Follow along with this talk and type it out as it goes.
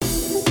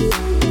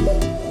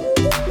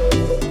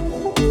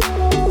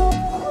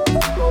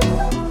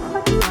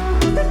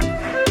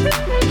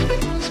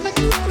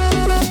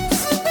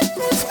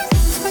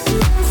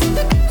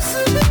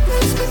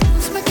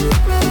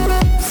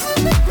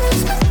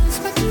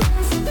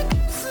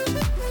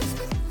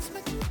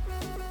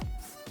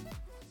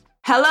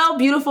Hello,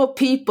 beautiful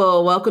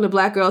people. Welcome to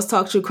Black Girls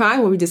Talk True Crime,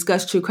 where we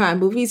discuss true crime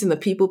movies and the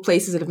people,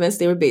 places, and events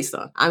they were based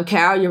on. I'm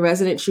Carol, your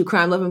resident true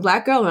crime loving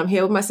Black girl, and I'm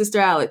here with my sister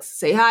Alex.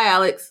 Say hi,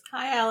 Alex.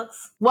 Hi,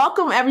 Alex.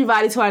 Welcome,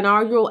 everybody, to our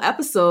inaugural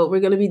episode.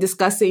 We're going to be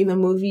discussing the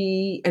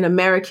movie An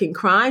American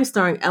Crime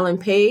starring Ellen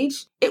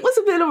Page. It was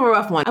a bit of a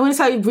rough one. I'm going to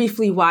tell you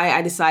briefly why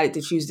I decided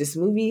to choose this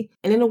movie.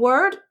 And in a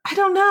word, I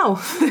don't know.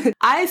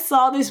 I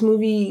saw this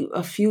movie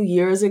a few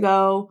years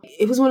ago.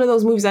 It was one of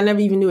those movies I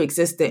never even knew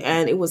existed.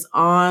 And it was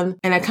on,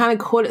 and I kind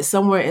of caught it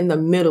somewhere in the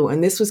middle.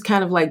 And this was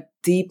kind of like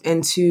deep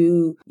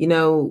into,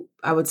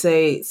 I would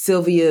say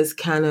Sylvia's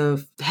kind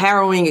of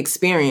harrowing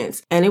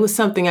experience. And it was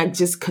something I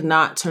just could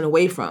not turn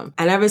away from.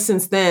 And ever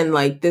since then,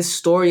 like this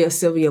story of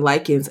Sylvia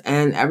Likens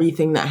and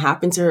everything that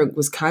happened to her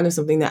was kind of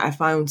something that I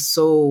found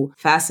so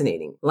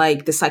fascinating.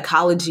 Like the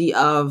psychology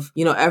of,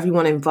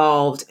 everyone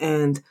involved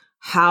and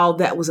how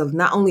that was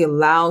not only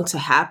allowed to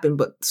happen,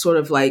 but sort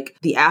of like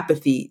the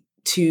apathy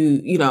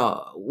to,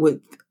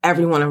 with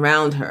everyone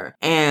around her.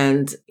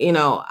 And,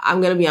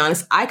 I'm going to be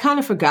honest, I kind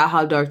of forgot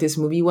how dark this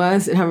movie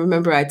was. And I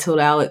remember I told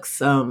Alex,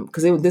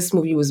 because this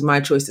movie was my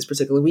choice this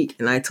particular week.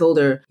 And I told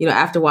her,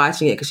 after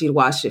watching it, because she'd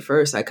watched it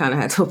first, I kind of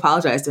had to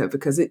apologize to her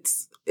because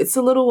it's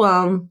a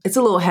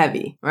little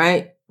heavy,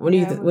 right? What do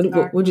you think?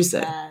 What'd you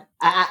say?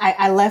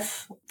 I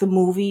left the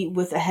movie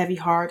with a heavy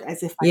heart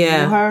as if I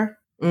knew her.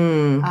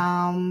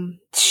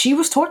 She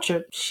was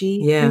tortured.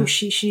 She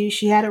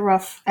had it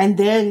rough. And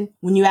then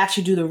when you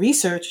actually do the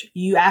research,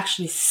 you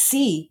actually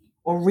see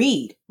or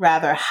read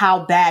rather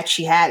how bad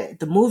she had it.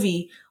 The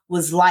movie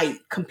was light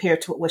compared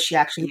to what she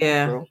actually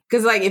went through.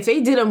 Because like if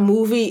they did a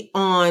movie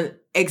on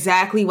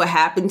exactly what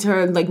happened to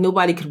her, like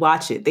nobody could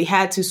watch it. They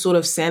had to sort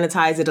of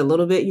sanitize it a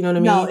little bit. You know what I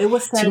mean? No, it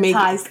was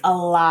sanitized a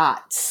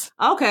lot.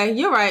 Okay,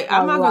 you're right.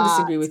 I'm not going to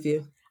disagree with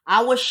you.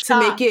 I was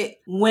shocked to make it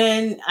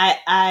when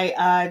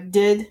I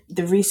did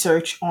the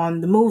research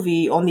on the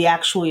movie, on the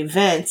actual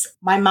events.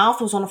 My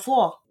mouth was on the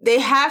floor. They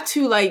have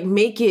to like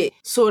make it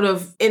sort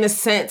of, in a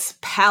sense,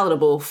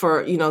 palatable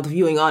for, the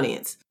viewing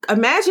audience.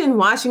 Imagine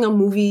watching a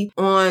movie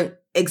on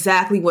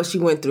exactly what she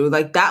went through.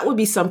 Like that would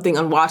be something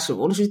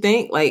unwatchable, don't you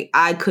think? Like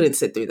I couldn't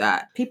sit through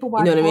that. People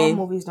watch horror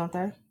movies, don't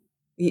they?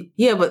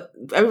 Yeah, but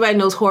everybody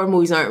knows horror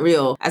movies aren't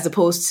real, as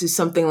opposed to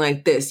something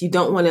like this. You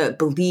don't want to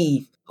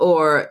believe.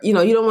 Or, you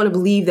don't want to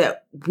believe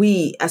that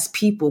we as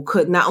people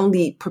could not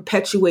only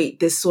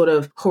perpetuate this sort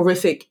of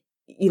horrific,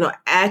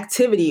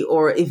 activity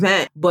or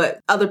event,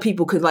 but other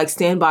people could like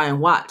stand by and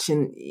watch.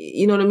 And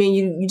you know what I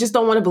mean? You just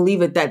don't want to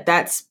believe it that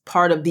that's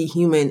part of the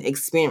human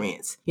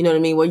experience. You know what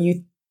I mean? When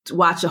you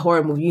watch a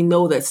horror movie,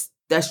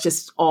 that's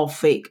just all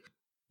fake.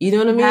 You know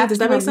what I mean? Does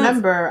that make sense?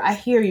 Remember, I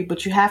hear you,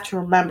 but you have to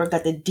remember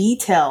that the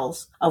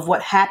details of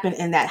what happened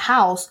in that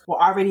house were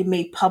already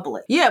made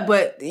public. Yeah,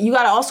 but you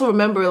got to also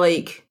remember,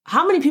 like,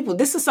 how many people,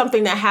 this is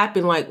something that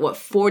happened like,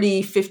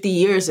 40, 50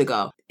 years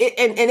ago.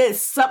 And it's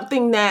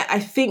something that I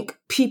think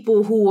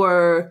people who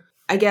were,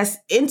 I guess,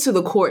 into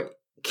the court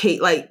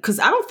case, like, because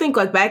I don't think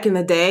like back in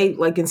the day,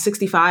 like in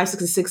 65,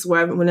 66,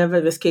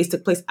 whenever this case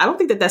took place, I don't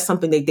think that that's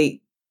something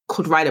they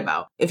could write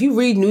about. If you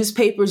read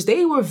newspapers,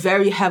 they were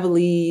very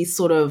heavily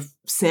sort of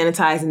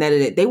sanitized and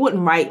edited. They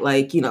wouldn't write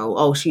like,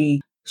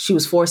 she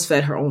was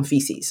force-fed her own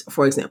feces,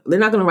 for example. They're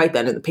not going to write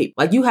that in the paper.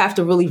 Like you have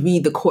to really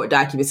read the court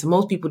documents, and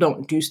most people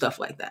don't do stuff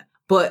like that.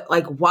 But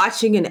like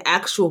watching an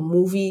actual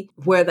movie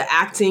where the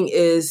acting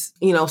is,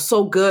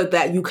 so good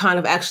that you kind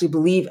of actually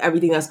believe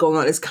everything that's going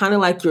on, it's kind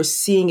of like you're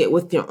seeing it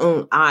with your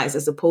own eyes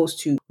as opposed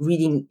to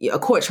reading a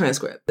court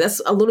transcript.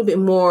 That's a little bit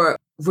more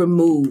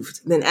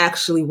removed than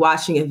actually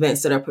watching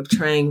events that are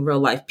portraying real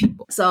life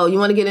people. So you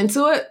want to get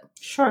into it?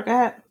 Sure, go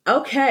ahead.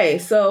 Okay,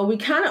 so we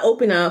kind of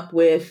open up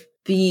with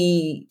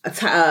the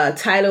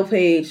title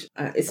page.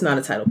 It's not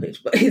a title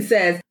page, but it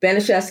says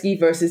Baniszewski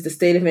versus the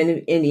state of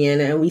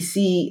Indiana. And we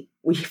hear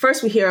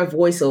a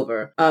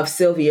voiceover of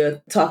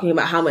Sylvia talking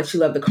about how much she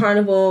loved the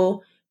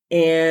carnival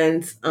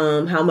and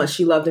how much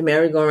she loved the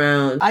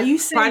merry-go-round. Are you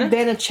saying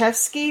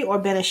Baniszewski or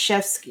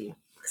Baniszewski?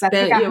 Because I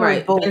think I heard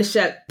right. both.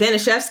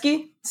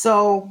 Baniszewski?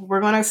 So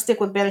we're going to stick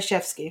with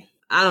Baniszewski.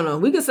 I don't know.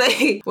 We could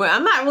say, well,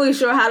 I'm not really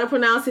sure how to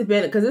pronounce it,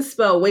 because it's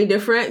spelled way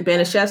different.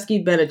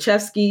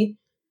 Baniszewski.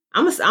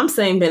 I'm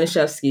saying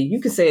Baniszewski.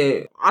 You could say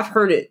it. I've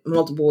heard it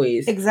multiple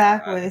ways.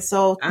 Exactly.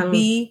 So to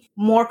be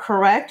more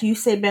correct, you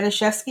say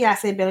Baniszewski, I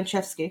say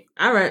Baniszewski.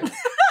 All right.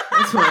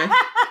 That's fine.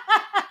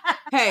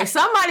 Hey,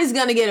 somebody's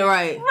going to get it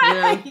right.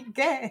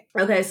 Right.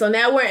 Okay, so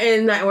now we're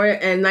in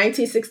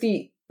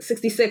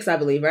 1966, I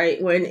believe,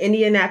 right? We're in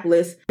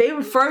Indianapolis. They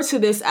refer to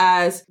this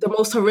as the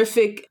most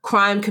horrific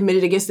crime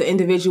committed against the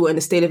individual in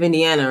the state of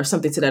Indiana or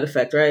something to that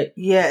effect, right?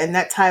 Yeah, and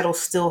that title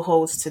still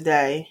holds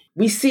today.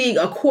 We see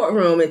a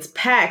courtroom. It's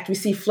packed. We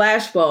see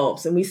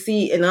flashbulbs, and we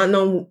see an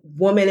unknown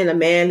woman and a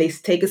man. They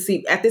take a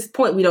seat. At this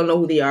point, we don't know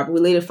who they are, but we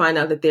later find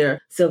out that they're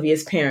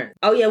Sylvia's parents.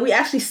 Oh yeah, we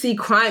actually see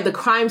the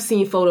crime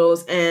scene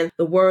photos and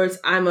the words,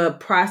 "I'm a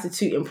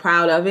prostitute and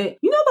proud of it."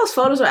 You know, those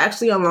photos are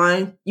actually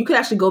online. You could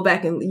actually go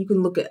back and you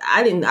can look at.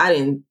 I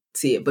didn't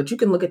see it, but you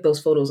can look at those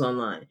photos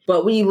online.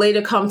 But we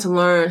later come to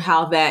learn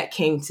how that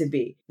came to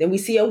be. Then we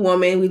see a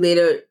woman. We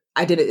later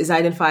is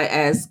identified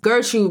as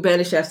Gertrude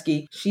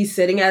Baniszewski. She's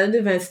sitting at a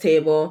defense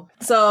table.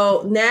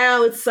 So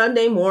now it's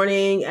Sunday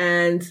morning,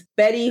 and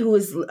Betty, who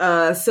is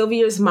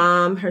Sylvia's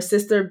mom, her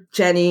sister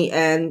Jenny,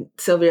 and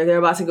Sylvia, they're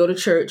about to go to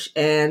church,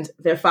 and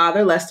their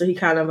father Lester, he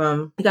kind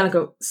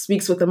of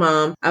speaks with the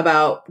mom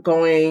about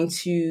going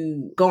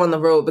to go on the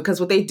road, because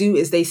what they do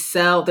is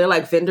they're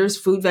like vendors,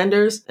 food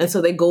vendors, and so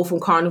they go from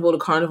carnival to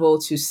carnival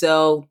to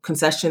sell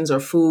concessions or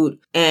food,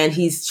 and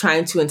he's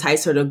trying to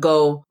entice her to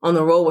go on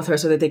the road with her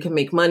so that they can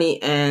make money.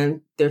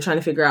 And they're trying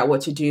to figure out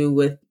what to do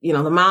with,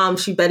 the mom,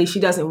 Betty, she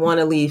doesn't want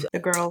to leave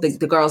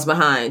the girls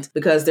behind,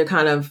 because they're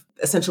kind of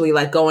essentially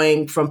like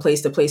going from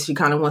place to place. She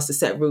kind of wants to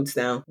set roots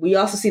down. We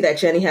also see that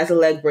Jenny has a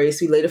leg brace.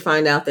 We later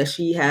find out that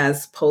she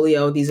has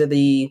polio. These are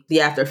the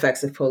after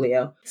effects of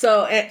polio.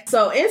 So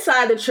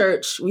inside the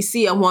church, we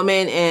see a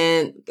woman,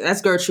 and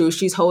that's Gertrude.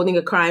 She's holding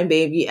a crying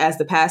baby as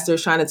the pastor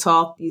is trying to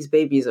talk. These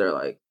babies are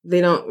like, they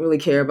don't really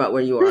care about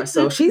where you are.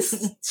 So she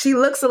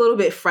looks a little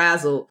bit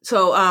frazzled.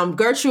 So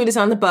Gertrude is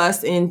on the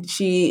bus, and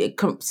she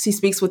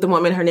speaks with the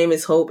woman. Her name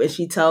is Hope, and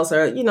she tells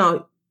her,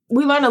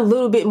 we learn a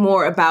little bit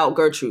more about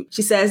Gertrude.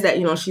 She says that,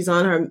 she's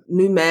on her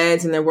new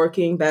meds and they're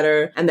working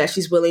better, and that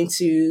she's willing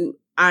to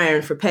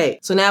iron for pay.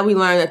 So now we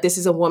learn that this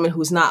is a woman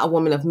who's not a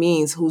woman of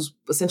means, who's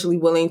essentially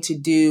willing to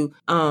do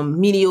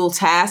menial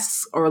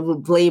tasks or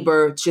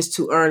labor just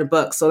to earn a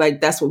buck. So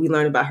that's what we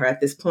learn about her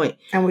at this point.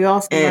 And we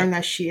also learn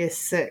that she is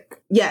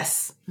sick.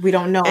 Yes. We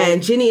don't know.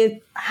 And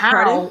Jenny,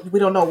 we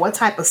don't know what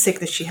type of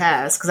sickness she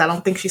has, because I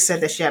don't think she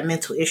said that she had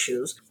mental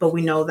issues, but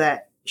we know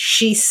that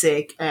she's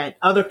sick, and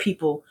other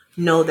people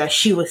know that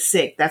she was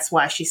sick. That's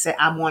why she said,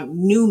 "I'm on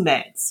new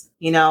meds."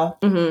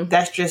 Mm-hmm.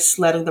 That's just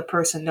letting the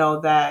person know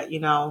that,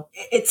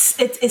 it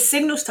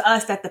signals to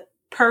us that the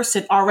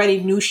person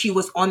already knew she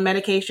was on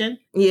medication.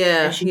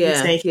 Yeah. And she did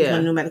say she was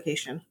on new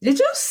medication. Did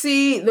you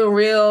see the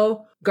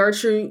real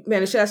Gertrude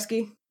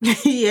Baniszewski?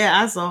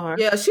 Yeah, I saw her.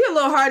 Yeah, she a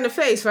little hard in the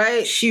face,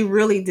 right? She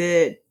really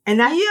did.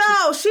 And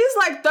she's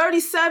like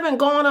 37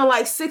 going on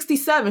like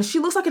 67. She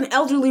looks like an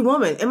elderly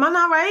woman. Am I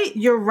not right?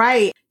 You're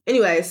right.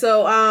 Anyway,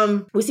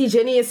 so we see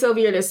Jenny and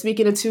Sylvia. They're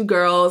speaking to two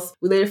girls.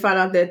 We later find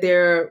out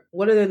that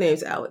what are their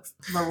names, Alex?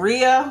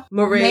 Mary. Oh,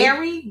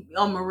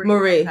 Marie.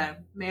 Marie. Okay.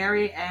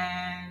 Mary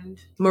and...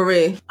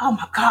 Marie. Oh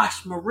my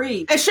gosh,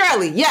 Marie. And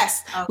Shirley,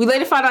 yes. Okay. We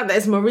later find out that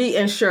it's Marie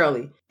and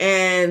Shirley.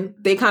 And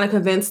they kind of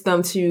convinced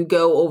them to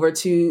go over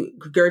to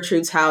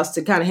Gertrude's house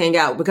to kind of hang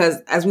out,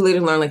 because as we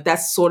later learn,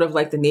 that's sort of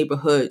like the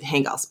neighborhood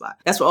hangout spot.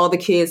 That's where all the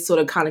kids sort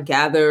of kind of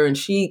gather, and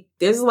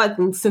there's like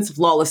a sense of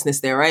lawlessness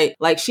there, right?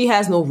 Like, she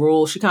has no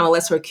rules. She kind of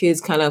lets her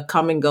kids kind of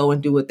come and go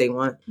and do what they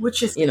want.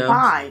 Which is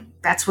fine.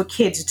 That's what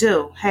kids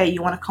do. Hey,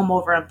 you want to come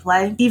over and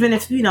play? Even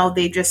if,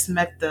 they just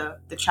met the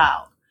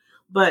child.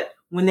 But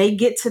when they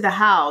get to the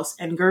house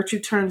and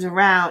Gertrude turns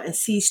around and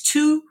sees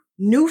two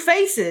new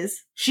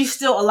faces, she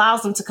still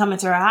allows them to come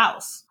into her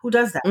house. Who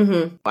does that?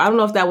 Mm-hmm. I don't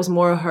know if that was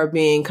more her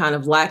being kind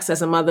of lax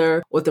as a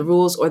mother with the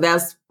rules, or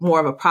that's more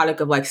of a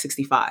product of like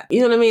 65.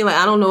 You know what I mean? Like,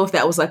 I don't know if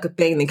that was like a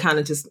thing. They kind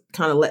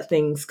of let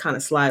things kind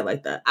of slide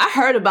like that. I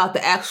heard about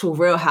the actual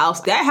real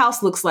house. That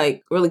house looks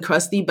like really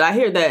crusty, but I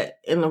hear that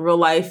in the real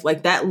life,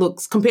 like, that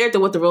looks, compared to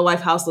what the real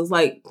life house looks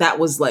like, that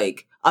was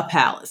like a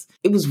palace.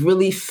 It was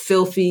really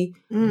filthy,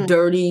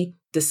 dirty,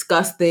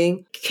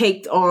 disgusting,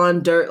 caked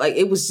on dirt. Like,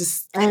 it was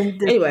just... And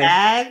the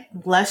dad,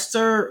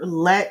 Lester,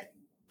 let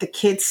the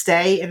kids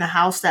stay in a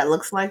house that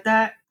looks like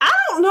that? I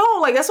don't know.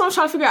 Like, that's what I'm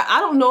trying to figure out. I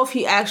don't know if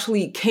he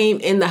actually came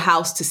in the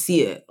house to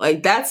see it.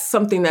 Like, that's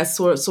something that's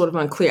sort of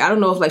unclear. I don't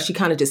know if, like, she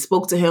kind of just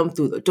spoke to him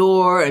through the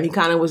door and he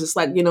kind of was just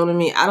like, you know what I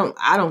mean?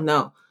 I don't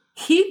know.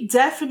 He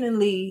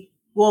definitely...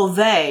 Well,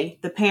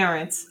 the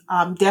parents,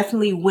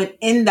 definitely went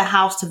in the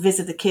house to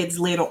visit the kids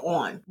later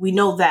on. We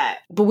know that.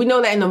 But we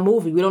know that in the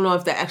movie. We don't know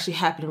if that actually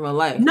happened in real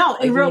life. No,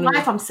 in real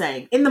life, I'm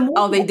saying. In the movie.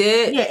 Oh, they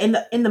did? Yeah,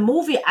 in the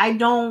movie, they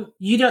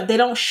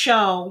don't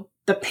show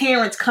the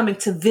parents coming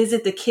to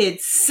visit the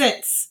kids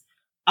since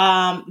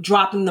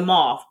dropping them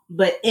off.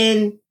 But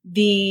in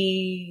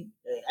the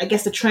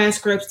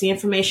transcripts, the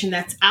information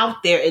that's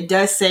out there, it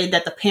does say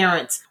that the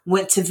parents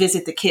went to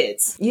visit the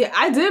kids. Yeah,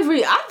 I did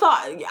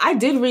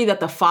read that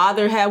the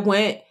father had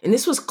went, and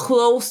this was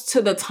close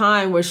to the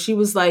time where she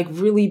was like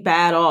really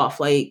bad off.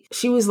 Like,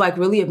 she was like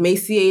really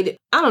emaciated.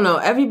 I don't know.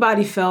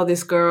 Everybody felt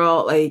this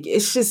girl. Like,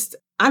 it's just,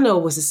 I know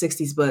it was the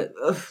 60s, but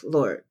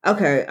Lord.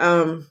 Okay.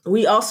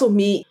 We also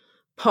meet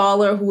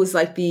Paula, who is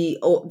like the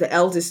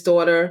eldest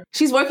daughter.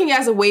 She's working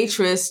as a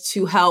waitress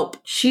to help.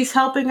 She's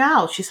helping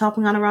out. She's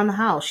helping out around the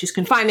house.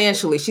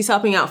 Financially. She's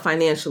helping out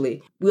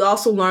financially. We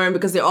also learn,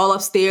 because they're all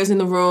upstairs in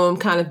the room,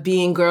 kind of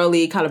being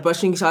girly, kind of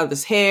brushing each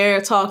other's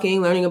hair,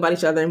 talking, learning about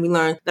each other. And we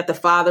learn that the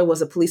father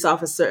was a police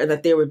officer and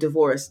that they were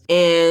divorced.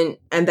 And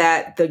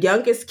that the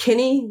youngest,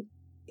 Kenny,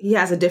 he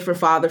has a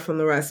different father from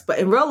the rest. But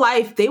in real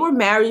life, they were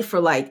married for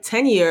like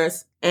 10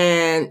 years.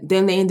 And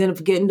then they ended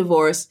up getting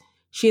divorced.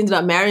 She ended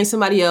up marrying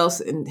somebody else,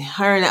 and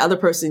her and the other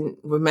person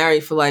were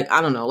married for like,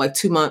 I don't know, like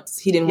 2 months.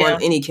 He didn't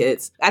want any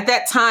kids. At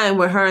that time,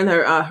 when her and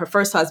her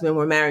first husband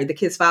were married, the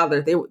kid's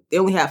father, they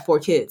only had 4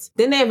 kids.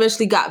 Then they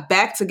eventually got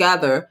back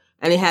together,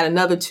 and they had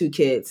another 2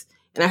 kids.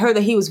 And I heard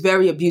that he was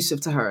very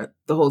abusive to her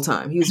the whole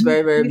time. He was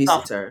very, very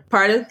abusive to her.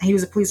 Pardon? He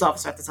was a police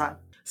officer at the time.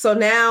 So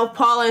now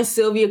Paula and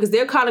Sylvia, because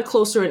they're kind of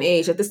closer in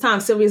age. At this time,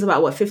 Sylvia's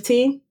about,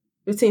 15,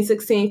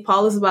 16.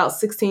 Paula's about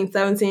 16,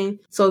 17.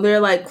 So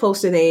they're like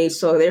close in age.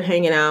 So they're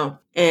hanging out.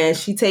 And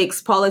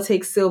Paula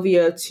takes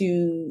Sylvia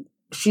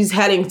she's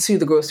heading to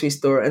the grocery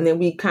store. And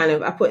then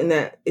I put in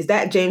that, is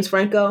that James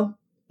Franco?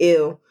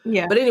 Ew.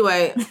 Yeah. But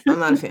anyway, I'm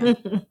not a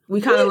fan.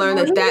 We kind of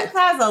learned that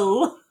has a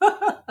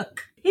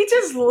look. He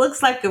just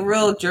looks like a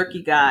real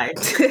jerky guy.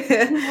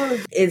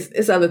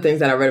 It's other things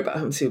that I read about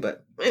him too.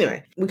 But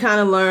anyway, we kind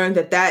of learned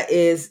that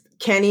is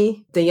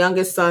Kenny, the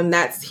youngest son.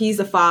 He's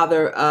the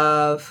father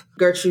of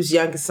Gertrude's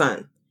youngest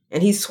son.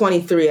 And he's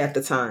 23 at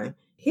the time.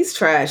 He's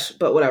trash,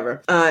 but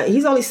whatever.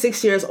 He's only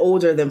 6 years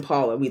older than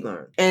Paula, we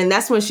learned. And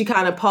that's when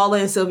Paula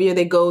and Sylvia,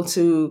 they go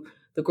to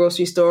the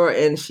grocery store,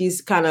 and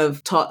she's kind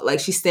of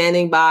she's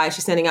standing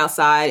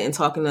outside and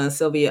talking to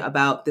Sylvia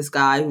about this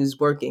guy who's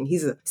working.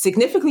 He's a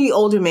significantly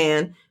older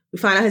man. We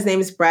find out his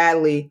name is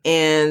Bradley,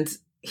 and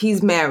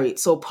he's married.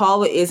 So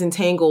Paula is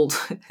entangled.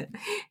 Did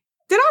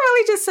I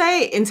really just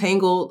say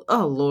entangled?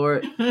 Oh,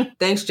 Lord.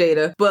 Thanks,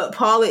 Jada. But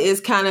Paula is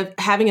kind of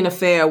having an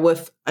affair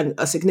with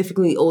a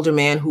significantly older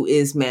man who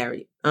is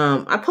married.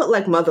 I put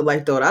like mother,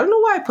 like daughter. I don't know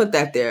why I put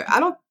that there.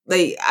 I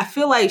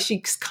feel like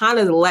she kind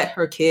of let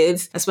her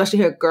kids, especially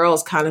her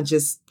girls,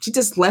 she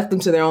just left them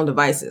to their own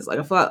devices. Like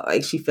I felt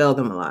like she failed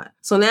them a lot.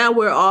 So now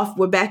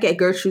we're back at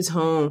Gertrude's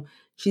home.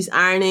 She's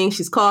ironing,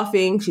 she's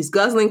coughing, she's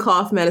guzzling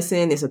cough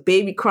medicine. There's a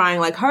baby crying.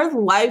 Like her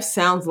life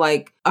sounds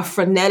like a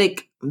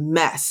frenetic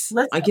mess.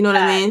 You know what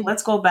I mean?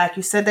 Let's go back.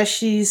 You said that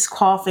she's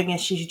coughing and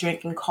she's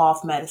drinking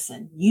cough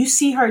medicine. You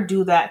see her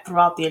do that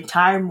throughout the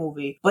entire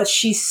movie, but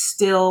she's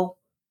still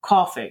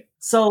coughing.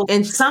 So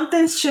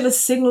something should have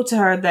signaled to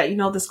her that,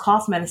 this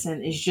cough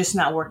medicine is just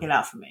not working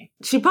out for me.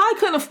 She probably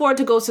couldn't afford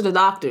to go to the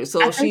doctor.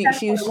 So I think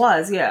that's what it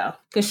was, yeah.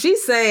 Because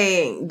she's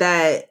saying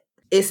that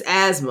it's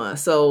asthma.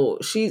 So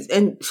she's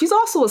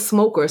also a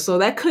smoker. So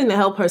that couldn't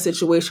help her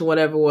situation,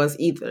 whatever it was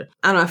either.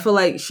 I don't know. I feel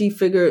like she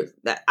figured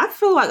that. I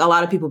feel like a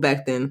lot of people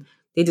back then,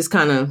 they just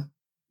kind of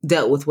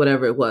dealt with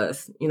whatever it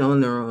was,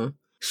 on their own.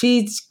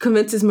 She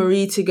convinces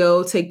Marie to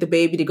go take the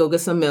baby to go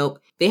get some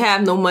milk. They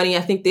have no money.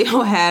 I think they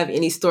don't have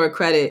any store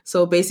credit.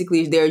 So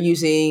basically they're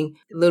using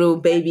little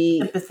baby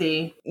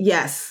sympathy.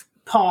 Yes.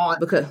 Pawn.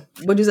 Because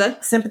what'd you say?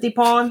 Sympathy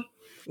pawn.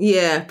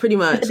 Yeah, pretty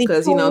much.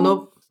 Because,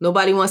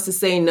 nobody wants to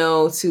say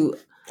no to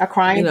a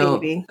crying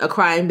baby. A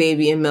crying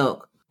baby and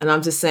milk. And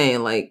I'm just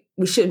saying,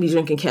 we shouldn't be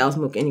drinking cow's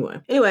milk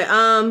anyway. Anyway,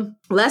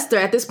 Lester,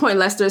 at this point,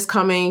 Lester is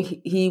coming.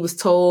 He was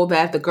told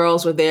that the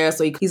girls were there,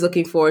 so he's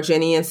looking for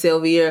Jenny and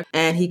Sylvia.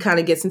 And he kind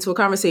of gets into a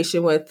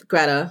conversation with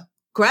Greta.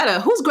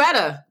 Greta? Who's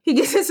Greta? He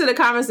gets into the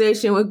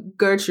conversation with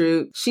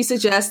Gertrude. She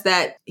suggests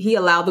that he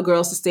allowed the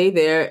girls to stay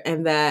there,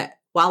 and that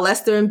while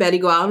Lester and Betty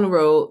go out on the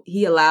road,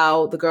 he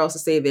allowed the girls to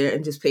stay there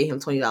and just pay him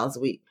 $20 a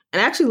week.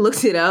 And I actually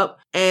looked it up,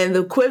 and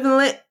the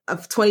equivalent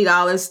of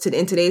 $20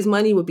 in today's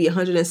money would be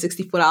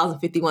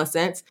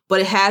 $164.51. But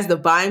it has the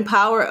buying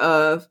power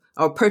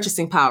or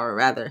purchasing power,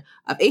 rather,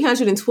 of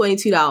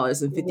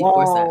 $822.54.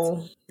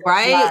 Whoa.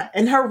 Right? Yeah.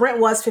 And her rent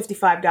was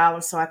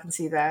 $55, so I can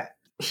see that.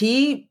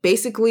 He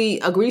basically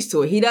agrees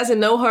to it. He doesn't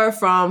know her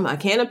from a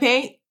can of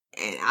paint.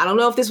 And I don't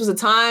know if this was a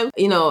time,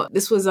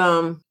 this was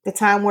the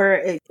time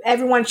where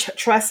everyone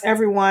trusts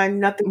everyone.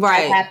 Nothing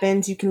bad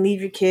happens. You can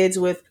leave your kids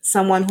with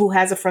someone who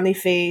has a friendly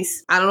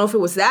face. I don't know if it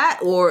was that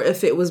or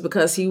if it was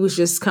because he was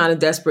just kind of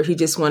desperate. He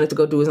just wanted to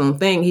go do his own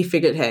thing. He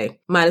figured, hey,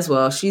 might as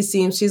well. She's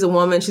a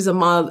woman. She's a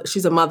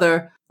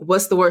mother.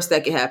 What's the worst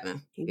that could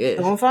happen? Yeah.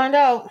 Don't find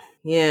out.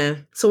 Yeah.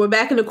 So we're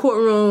back in the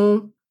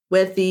courtroom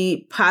with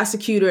the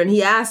prosecutor, and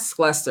he asks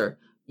Lester,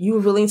 "You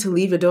were willing to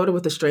leave your daughter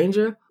with a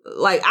stranger?"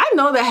 I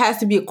know that has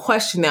to be a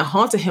question that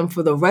haunted him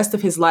for the rest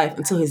of his life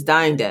until his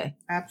dying day.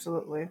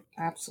 Absolutely.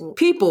 Absolutely.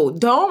 People,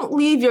 don't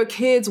leave your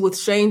kids with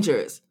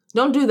strangers.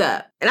 Don't do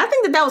that. And I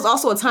think that was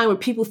also a time where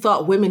people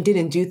thought women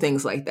didn't do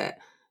things like that.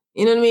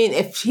 You know what I mean?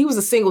 If he was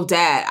a single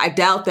dad, I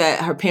doubt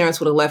that her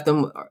parents would have left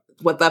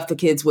the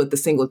kids with the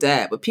single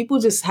dad. But people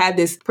just had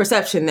this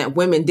perception that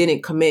women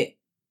didn't commit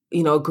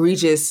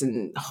egregious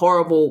and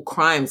horrible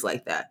crimes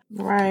like that.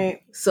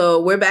 Right. So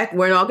we're back.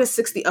 We're in August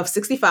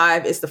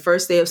 65. It's the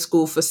first day of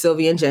school for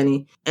Sylvia and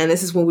Jenny. And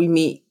this is when we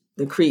meet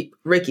the creep,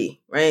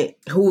 Ricky, right?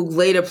 Who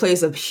later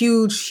plays a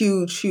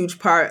huge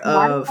part of...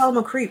 Why do you call him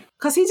a creep?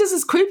 Because he just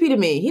is creepy to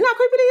me. He not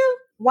creepy to you?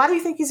 Why do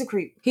you think he's a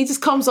creep? He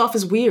just comes off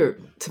as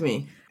weird to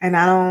me. And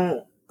I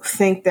don't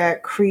think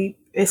that creep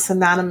is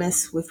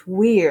synonymous with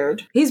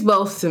weird. He's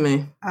both to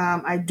me.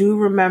 I do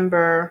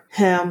remember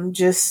him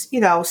just,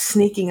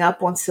 sneaking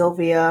up on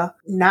Sylvia,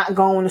 not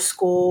going to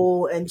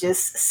school, and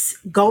just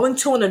going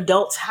to an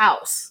adult's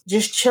house,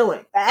 just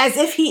chilling, as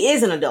if he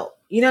is an adult.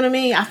 You know what I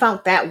mean? I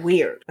found that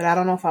weird, but I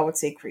don't know if I would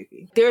say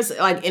creepy. There's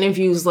like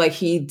interviews like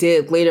he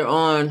did later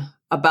on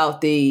about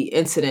the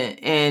incident,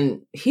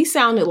 and he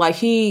sounded like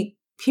he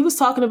was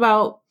talking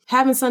about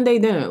having Sunday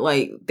dinner.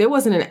 Like, there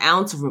wasn't an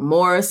ounce of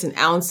remorse, an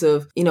ounce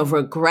of,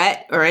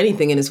 regret or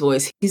anything in his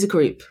voice. He's a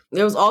creep.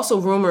 There was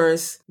also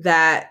rumors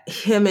that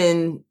him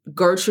and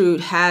Gertrude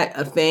had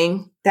a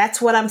thing.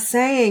 That's what I'm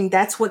saying.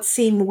 That's what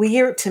seemed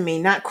weird to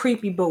me. Not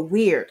creepy, but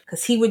weird.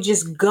 Because he would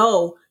just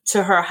go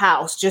to her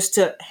house just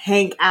to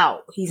hang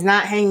out. He's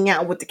not hanging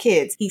out with the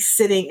kids. He's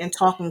sitting and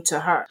talking to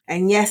her.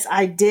 And yes,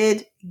 I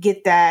did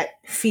get that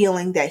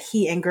feeling that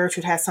he and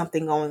Gertrude had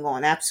something going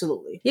on.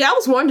 Absolutely. Yeah, I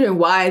was wondering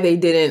why they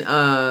didn't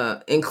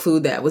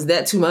include that. Was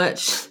that too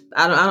much?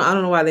 I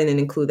don't know why they didn't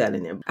include that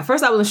in there. At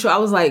first, I wasn't sure. I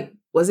was like,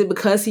 was it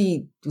because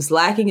he was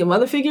lacking a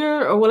mother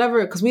figure or whatever?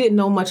 Because we didn't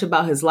know much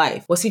about his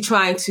life. Was he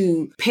trying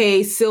to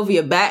pay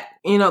Sylvia back?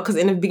 Because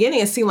in the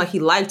beginning, it seemed like he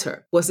liked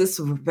her. Was this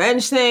a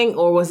revenge thing,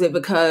 or was it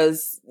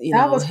because,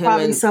 that was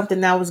probably something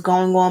that was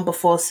going on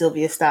before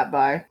Sylvia stopped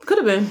by? Could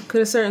have been. Could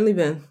have certainly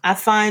been. I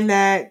found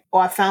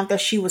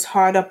that she was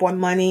hard up on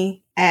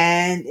money.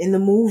 And in the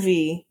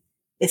movie,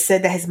 it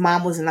said that his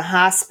mom was in the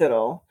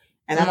hospital.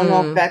 And I don't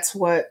know if that's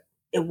what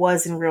it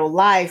was in real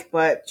life,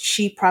 but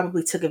she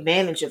probably took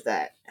advantage of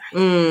that.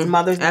 His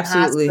mother's in the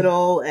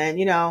hospital, and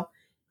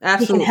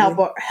he can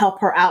help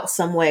her out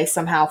some way,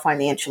 somehow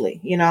financially,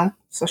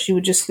 so she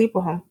would just sleep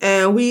with him.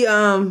 And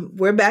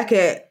we're back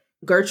at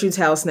Gertrude's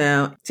house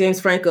now.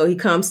 James Franco, he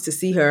comes to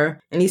see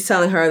her, and he's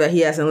telling her that he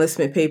has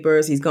enlistment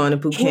papers, he's going to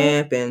boot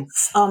camp, and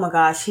oh my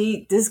gosh,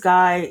 this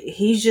guy,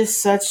 he's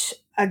just such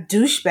a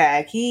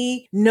douchebag.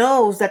 He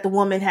knows that the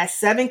woman has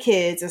 7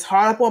 kids, is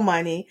hard up on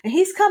money, and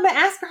he's coming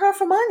asking her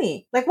for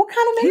money. Like, what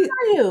kind of man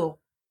are you?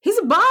 He's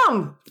a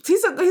bum.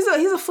 He's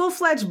a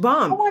full-fledged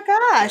bum. Oh my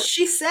gosh.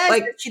 She says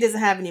that she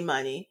doesn't have any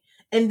money.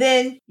 And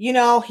then,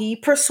 he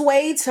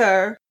persuades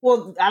her.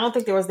 Well, I don't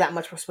think there was that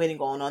much persuading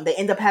going on. They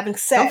end up having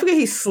sex. Don't forget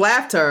he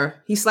slapped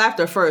her. He slapped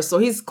her first. So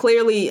he's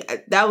clearly,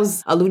 that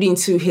was alluding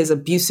to his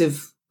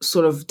abusive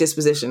sort of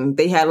disposition.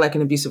 They had like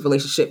an abusive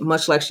relationship,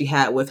 much like she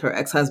had with her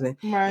ex-husband.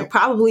 Right. And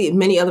probably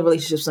many other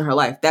relationships in her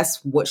life. That's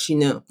what she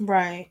knew.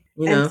 Right.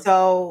 And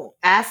so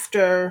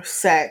after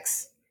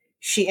sex,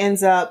 she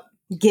ends up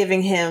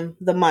giving him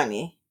the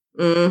money.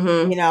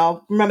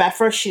 Mm-hmm. Remember at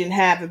first she didn't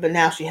have it, but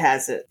now she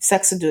has it.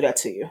 Sex will do that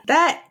to you.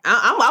 That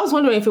I was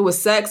wondering if it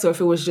was sex or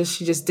if it was just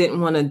she just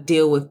didn't want to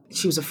deal with.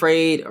 She was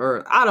afraid,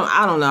 or I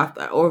don't know,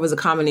 or it was a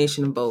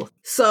combination of both.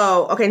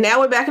 So okay, now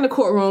we're back in the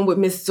courtroom with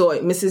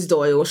Mrs.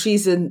 Doyle.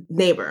 She's a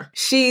neighbor.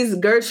 She's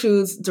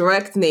Gertrude's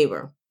direct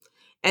neighbor,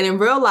 and in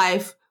real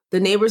life, the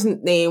neighbor's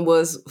name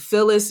was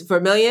Phyllis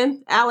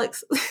Vermillion,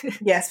 Alex.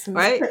 Yes.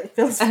 Right?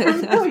 Phyllis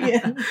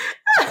Vermillion.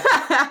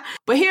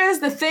 But here's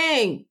the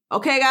thing.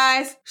 Okay,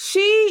 guys?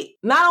 She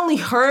not only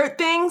heard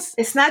things.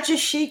 It's not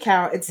just she,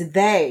 Carol. It's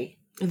they.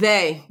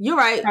 They. You're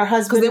right. Her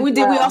husband. Because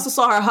then we also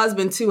saw her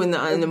husband, too, in the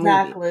movie.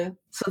 Exactly.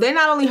 So they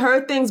not only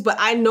heard things, but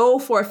I know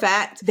for a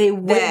fact they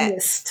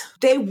witnessed.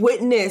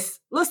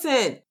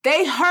 Listen,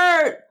 they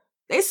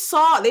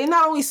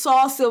not only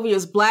saw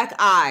Sylvia's black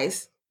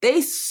eyes,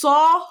 they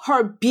saw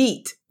her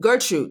beat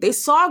Gertrude. They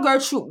saw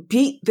Gertrude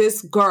beat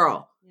this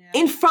girl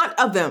in front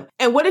of them.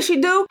 And what did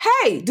she do?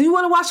 Hey, do you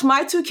want to watch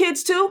my 2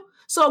 kids too?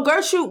 So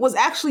Gertrude was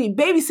actually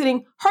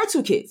babysitting her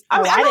 2 kids.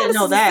 I didn't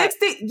know that.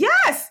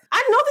 Yes,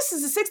 I know this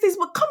is the 60s,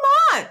 but come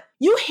on.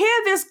 You hear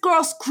this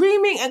girl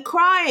screaming and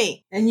crying.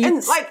 And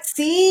you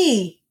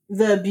see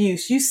the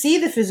abuse. You see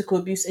the physical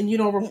abuse and you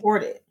don't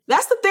report it.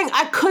 That's the thing.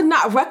 I could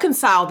not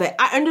reconcile that.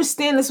 I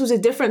understand this was a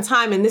different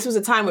time, and this was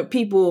a time where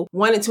people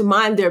wanted to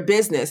mind their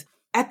business.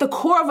 At the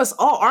core of us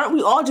all, aren't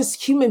we all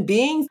just human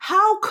beings?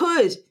 How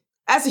could,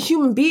 as a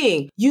human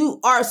being, you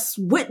are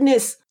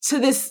witness to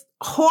this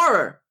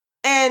horror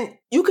and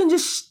you can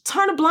just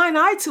turn a blind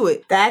eye to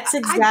it? That's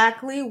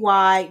exactly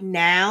why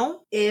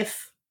now,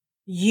 if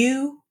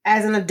you,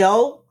 as an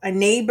adult, a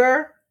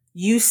neighbor,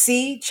 you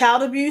see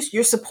child abuse,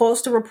 you're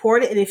supposed to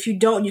report it. And if you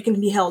don't, you can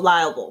be held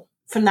liable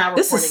for not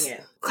reporting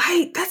it.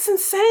 Right. That's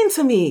insane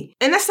to me.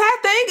 And the sad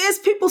thing is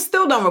people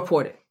still don't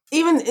report it.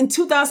 Even in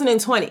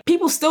 2020,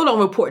 people still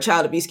don't report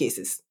child abuse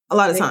cases a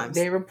lot of times.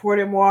 They report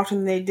it more often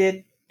than they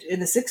did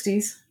in the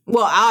 60s.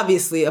 Well,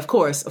 obviously, of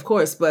course.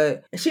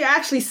 But she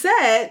actually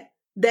said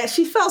that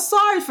she felt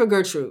sorry for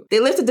Gertrude. They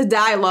lifted the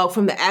dialogue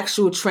from the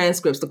actual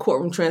transcripts, the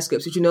courtroom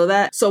transcripts. Did you know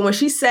that? So when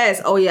she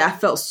says, oh yeah, I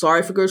felt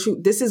sorry for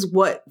Gertrude, this is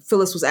what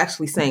Phyllis was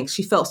actually saying.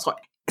 She felt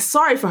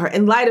sorry for her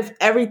in light of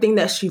everything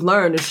that she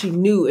learned and she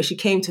knew and she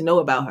came to know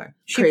about her.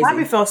 She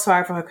probably felt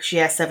sorry for her because she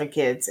had 7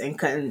 kids and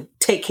couldn't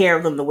take care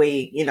of them the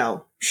way,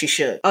 she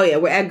should. Oh, yeah.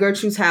 We're at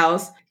Gertrude's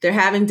house. They're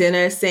having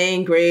dinner,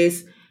 saying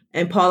grace,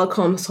 and Paula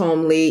comes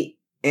home late,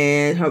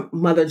 and her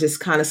mother just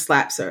kind of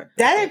slaps her.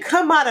 That didn't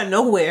come out of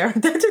nowhere.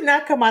 That did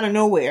not come out of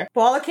nowhere.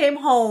 Paula came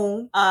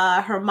home.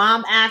 Her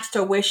mom asked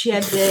her where she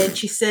had been.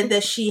 She said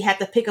that she had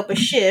to pick up a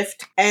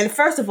shift. And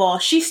first of all,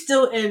 she's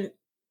still in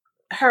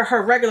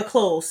her regular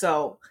clothes,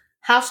 so...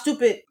 How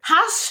stupid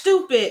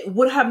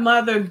would her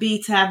mother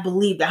be to have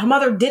believed that? Her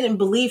mother didn't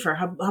believe her.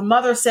 Her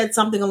mother said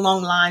something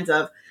along the lines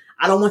of,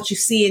 I don't want you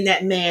seeing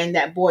that man,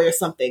 that boy or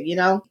something,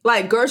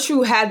 Like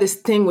Gertrude had this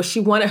thing where she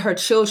wanted her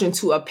children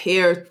to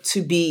appear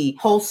to be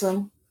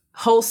wholesome.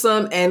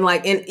 And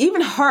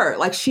even her,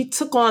 like she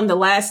took on the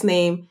last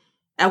name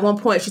at one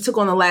point. She took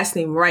on the last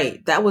name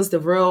Wright. That was the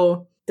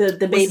real... The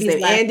baby's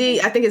name?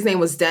 Andy, I think his name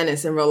was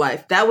Dennis in real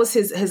life. That was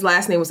his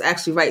last name was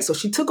actually Wright. So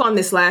she took on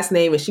this last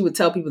name and she would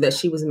tell people that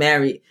she was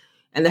married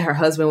and that her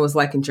husband was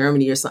like in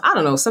Germany or something. I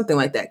don't know, something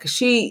like that. Because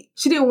she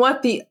didn't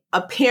want the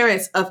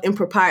appearance of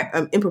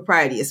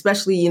impropriety,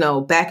 especially,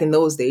 back in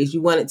those days.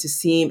 You wanted to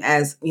seem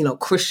as,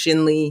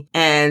 Christianly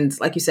and,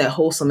 like you said,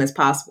 wholesome as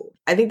possible.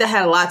 I think that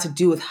had a lot to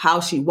do with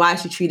why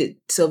she treated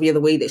Sylvia the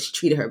way that she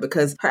treated her,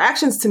 because her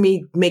actions to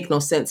me make no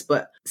sense.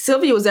 But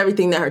Sylvia was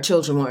everything that her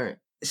children weren't.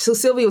 So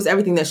Sylvia was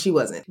everything that she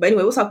wasn't. But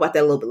anyway, we'll talk about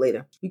that a little bit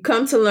later. We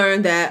come to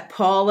learn that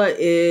Paula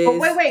is...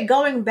 But wait,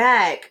 going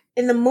back.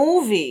 In the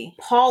movie,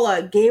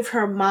 Paula gave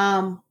her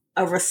mom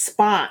a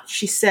response.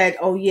 She said,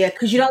 oh yeah,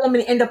 because you don't want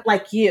me to end up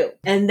like you.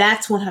 And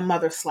that's when her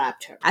mother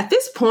slapped her. At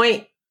this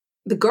point,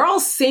 the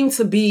girls seems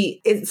to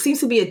be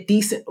a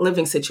decent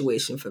living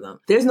situation for them.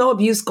 There's no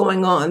abuse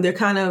going on. They're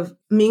kind of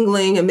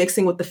mingling and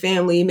mixing with the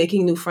family,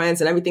 making new friends,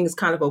 and everything is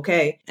kind of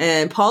okay.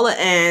 And Paula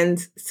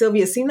and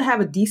Sylvia seem to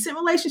have a decent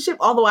relationship,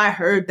 although I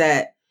heard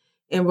that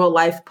in real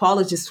life,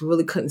 Paula just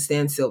really couldn't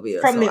stand Sylvia.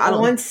 From the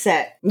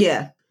onset.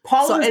 Yeah.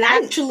 Paula was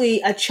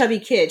actually a chubby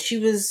kid. She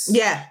was...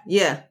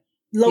 Yeah.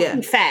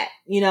 Low-key fat,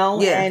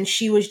 and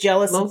she was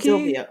jealous of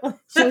Sylvia.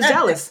 She was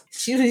jealous.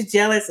 She was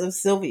jealous of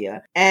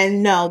Sylvia.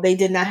 And no, they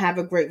did not have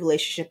a great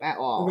relationship at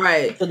all.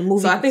 Right. So the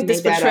movie I think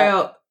this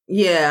portrayal,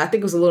 I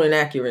think it was a little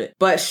inaccurate.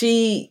 But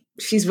she's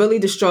really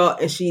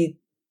distraught, and she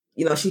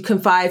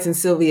confides in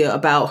Sylvia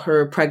about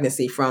her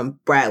pregnancy from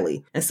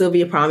Bradley. And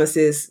Sylvia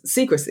promises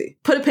secrecy.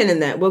 Put a pin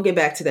in that. We'll get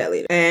back to that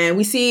later. And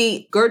we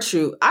see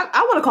Gertrude. I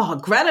want to call her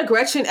Greta,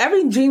 Gretchen,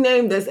 every G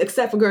name that's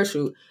except for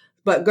Gertrude.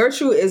 But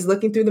Gertrude is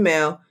looking through the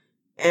mail.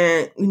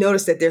 And we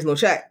notice that there's no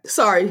check.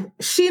 Sorry,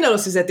 she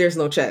notices that there's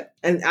no check.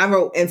 And I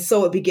wrote, and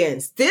so it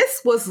begins.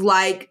 This was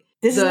like...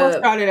 This is what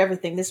started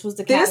everything. This was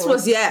the catalyst. This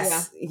was,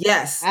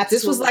 yes. Absolutely.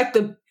 This was like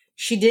the...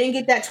 She didn't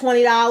get that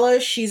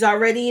 $20. She's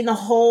already in the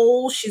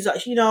hole. She's,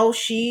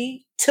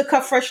 she took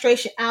her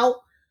frustration out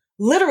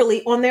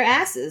literally on their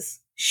asses.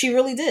 She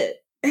really did.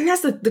 And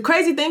that's the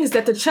crazy thing is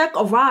that the check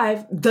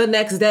arrived the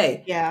next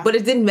day. Yeah. But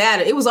it didn't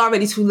matter. It was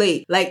already too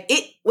late. Like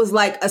it was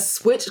like a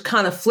switch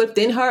kind of flipped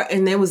in her,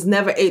 and they were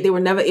never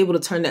able to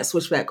turn that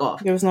switch back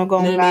off. There was no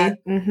going back.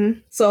 I mean? Mm-hmm.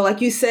 So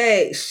like you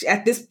say,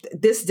 at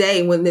this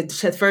day when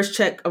the first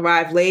check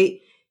arrived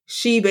late,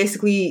 she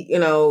basically,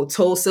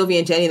 told Sylvia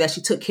and Jenny that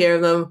she took care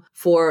of them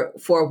for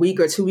a week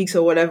or 2 weeks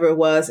or whatever it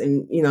was.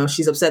 And,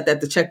 she's upset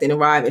that the check didn't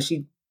arrive, and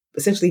she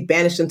essentially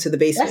banished them to the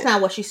basement. That's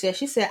not what she said.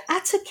 She said, I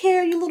took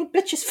care of you little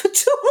bitches for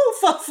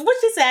what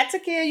she said? I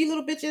took care of you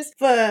little bitches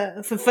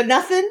for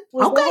nothing?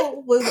 Were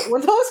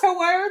those her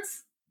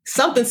words?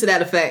 Something to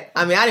that effect.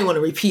 I mean, I didn't want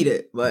to repeat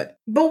it, but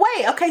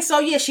wait, okay, so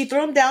yeah, she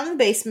threw them down in the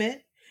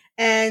basement.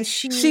 And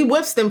she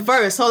whips them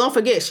first. So don't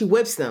forget, she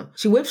whips them.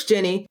 She whips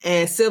Jenny,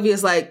 and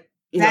Sylvia's like,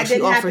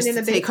 she offers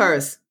to take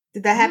hers.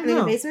 Did that happen in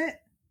the basement?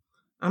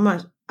 I'm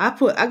not.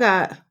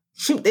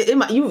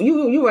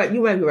 You right.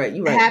 You might be right.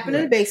 It happened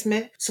in the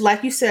basement. So,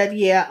 like you said,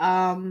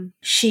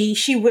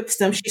 she whips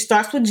them. She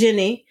starts with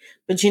Jenny,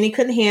 but Jenny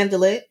couldn't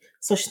handle it.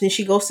 So then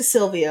she goes to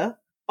Sylvia,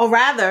 or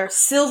rather,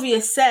 Sylvia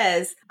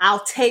says,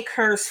 "I'll take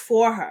hers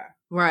for her."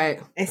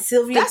 Right. And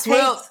Sylvia That's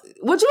real.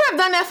 Would you have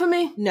done that for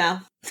me? No.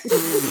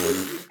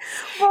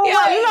 Well,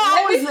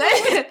 let me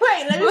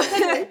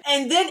finish.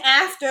 And then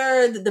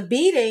after the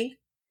beating,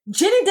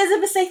 Jenny doesn't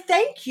even say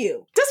thank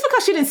you. Just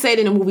because she didn't say it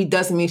in the movie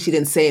doesn't mean she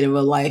didn't say it in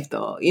real life,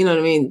 though. You know what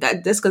I mean?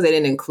 Just because they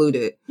didn't include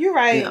it. You're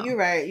right. You're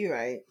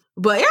right.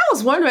 But yeah, I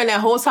was wondering that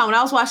whole time when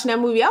I was watching that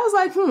movie, I was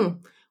like, would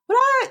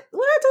I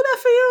do that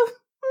for you?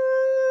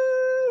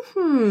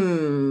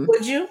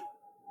 Would you?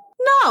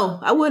 No,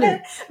 I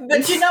wouldn't.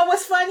 But you know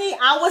what's funny?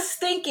 I was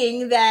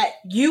thinking that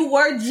you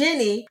were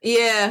Jenny.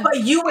 Yeah. But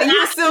you were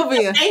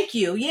Sylvia. Thank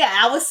you. Yeah,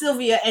 I was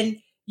Sylvia and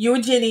you were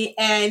Jenny,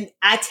 and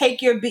I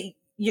take your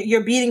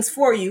beatings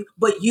for you,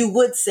 but you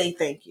would say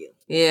thank you.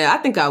 Yeah, I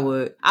think I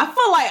would. I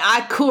feel like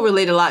I could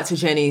relate a lot to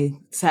Jenny's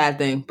sad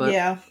thing, but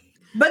yeah.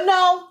 But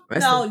no,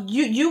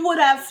 you would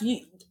have.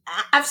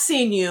 I've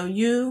seen you.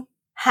 You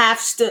have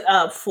stood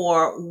up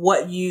for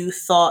what you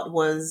thought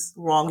was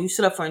wrong. You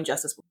stood up for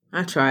injustice.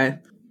 I tried,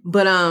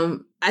 but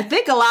I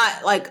think a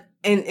lot like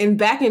in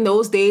back in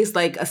those days,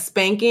 like a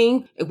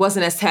spanking, it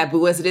wasn't as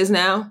taboo as it is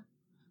now.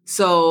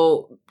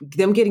 So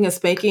them getting a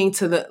spanking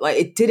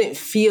it didn't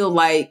feel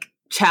like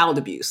child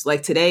abuse.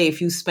 Like today, if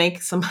you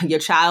spank your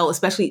child,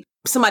 especially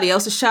somebody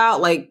else's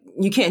child, like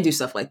you can't do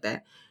stuff like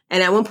that.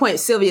 And at one point,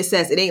 Sylvia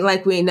says, it ain't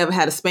like we ain't never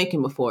had a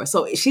spanking before.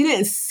 So she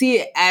didn't see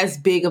it as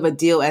big of a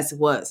deal as it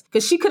was.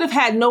 Because she could have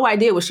had no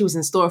idea what she was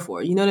in store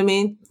for. You know what I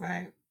mean?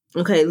 Right.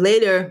 Okay,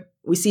 later,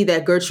 we see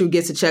that Gertrude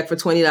gets a check for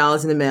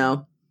 $20 in the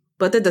mail.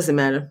 But that doesn't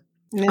matter.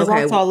 And there's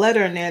also a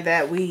letter in there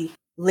that we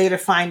later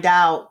find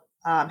out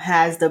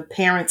has the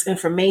parents'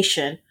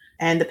 information.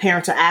 And the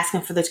parents are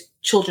asking for the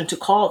children to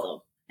call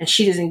them. And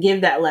she doesn't give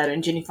that letter.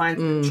 And Jenny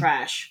finds it in the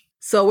trash.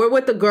 So we're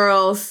with the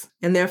girls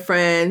and their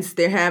friends.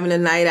 They're having a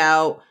night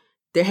out.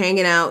 They're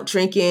hanging out,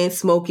 drinking,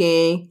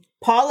 smoking.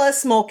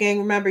 Paula's smoking.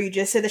 Remember, you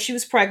just said that she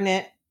was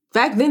pregnant.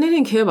 Back then, they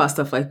didn't care about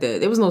stuff like that.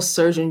 There was no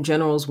Surgeon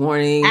General's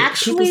warning.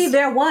 Actually,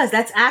 there was.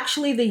 That's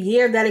actually the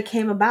year that it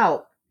came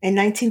about. In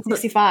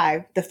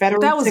 1965, the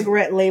Federal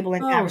Cigarette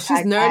Labeling Act.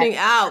 She's nerding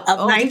out.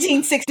 Of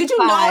 1965. Did you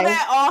know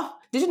that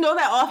Did you know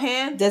that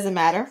offhand? Doesn't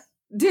matter.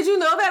 Did you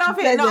know that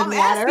offhand? No, I'm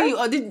asking you.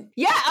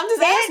 I'm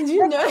just asking. Did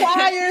you know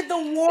that? It required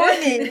the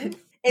warning.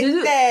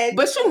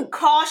 It said,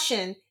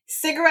 caution.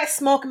 Cigarette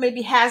smoking may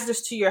be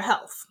hazardous to your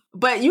health.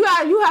 But you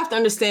have to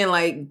understand,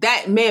 like,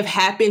 that may have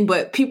happened,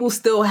 but people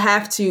still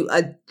have to,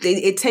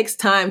 it takes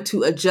time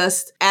to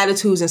adjust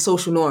attitudes and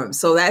social norms.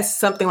 So that's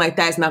something like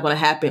that is not going to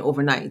happen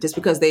overnight. Just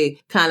because they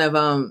kind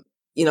of,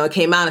 it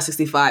came out in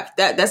 65.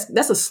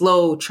 That's a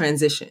slow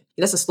transition.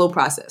 That's a slow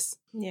process.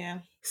 Yeah.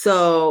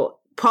 So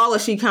Paula,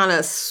 she kind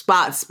of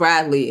spots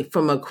Bradley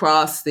from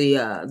across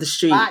the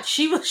street.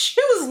 She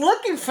was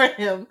looking for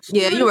him.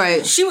 You're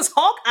right. She was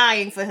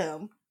hawk-eyeing for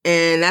him.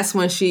 And that's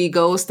when she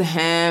goes to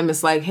him.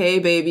 It's like, hey,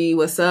 baby,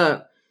 what's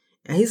up?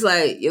 And he's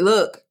like,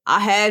 look, I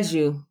had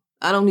you.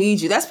 I don't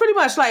need you. That's pretty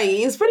much like,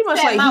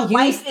 my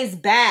wife is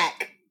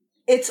back.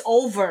 It's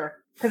over.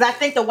 Because I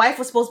think the wife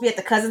was supposed to be at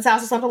the cousin's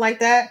house or something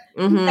like that.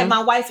 Mm-hmm. And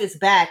my wife is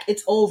back.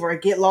 It's over.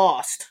 Get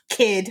lost,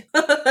 kid.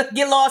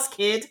 Get lost,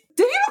 kid. Did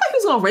he look like he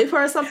was going to rape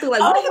her or something?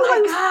 Like, oh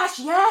my gosh,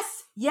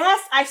 yes. Yes,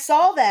 I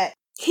saw that.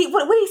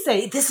 What did he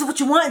say? This is what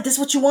you want? This is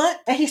what you want?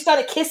 And he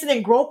started kissing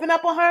and groping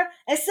up on her,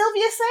 and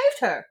Sylvia saved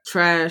her.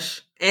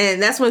 Trash.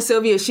 And that's when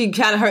Sylvia,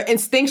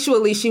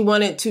 instinctually, she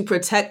wanted to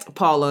protect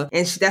Paula.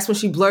 And that's when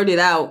she blurted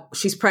out,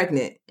 she's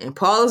pregnant. And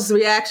Paula's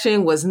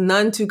reaction was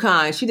none too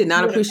kind. She did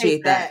not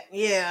appreciate that.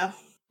 Yeah.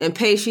 And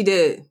Paige, she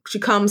did. She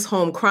comes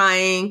home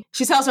crying.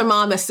 She tells her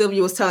mom that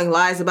Sylvia was telling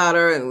lies about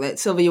her and that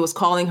Sylvia was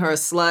calling her a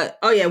slut.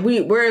 Oh yeah,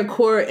 we're in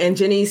court and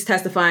Jenny's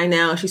testifying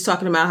now. She's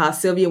talking about how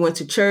Sylvia went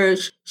to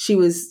church.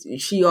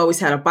 She always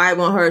had a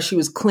Bible on her. She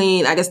was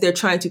clean. I guess they're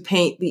trying to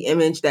paint the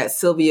image that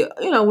Sylvia,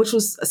 which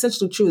was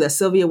essentially true, that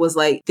Sylvia was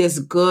like this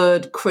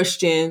good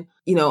Christian,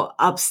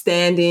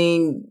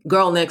 upstanding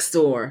girl next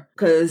door.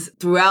 Because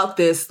throughout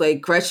this,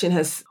 like, Gretchen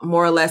has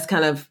more or less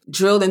kind of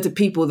drilled into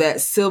people that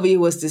Sylvia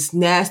was this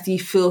nasty,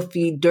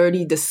 filthy,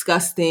 dirty,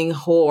 disgusting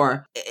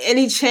whore.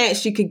 Any chance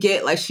she could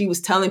get, like, she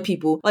was telling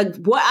people, like,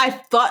 what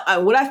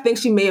I think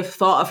she may have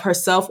thought of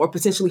herself or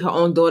potentially her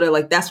own daughter,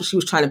 like, that's what she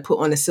was trying to put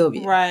on to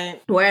Sylvia.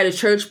 Right. We're at a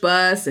church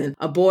bus and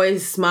a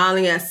boy's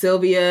smiling at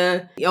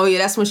Sylvia. Oh yeah,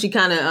 that's when she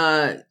kind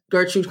of,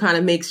 Gertrude kind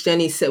of makes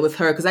Jenny sit with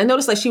her. Because I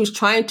noticed like she was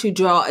trying to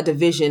draw a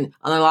division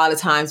a lot of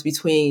times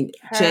between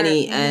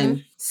Jenny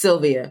and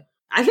Sylvia.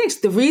 I think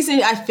the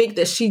reason I think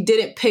that she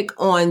didn't pick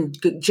on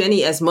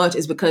Jenny as much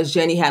is because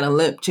Jenny had a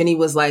limp. Jenny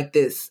was like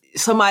this,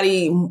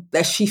 somebody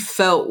that she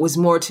felt was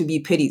more to be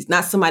pitied,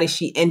 not somebody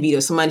she envied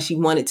or somebody she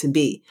wanted to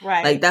be.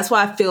 Right. Like, that's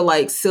why I feel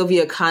like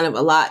Sylvia kind of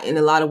in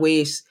a lot of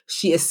ways,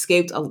 she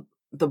escaped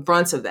the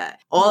brunt of that.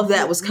 All of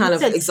that was kind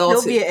of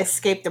exalted. Sylvia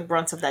escaped the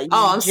brunt of that.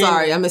 I'm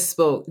sorry. I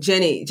misspoke.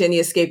 Jenny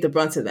escaped the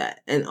brunt of that.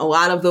 And a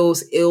lot of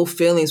those ill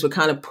feelings were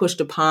kind of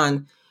pushed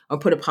upon or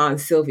put upon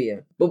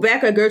Sylvia. But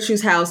back at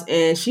Gertrude's house,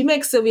 and she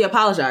makes Sylvia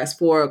apologize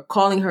for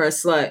calling her a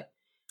slut.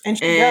 And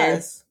she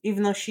does,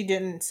 even though she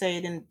didn't say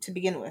it to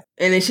begin with.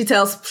 And then she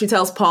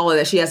tells Paula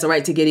that she has the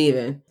right to get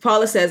even.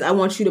 Paula says, I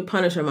want you to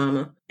punish her,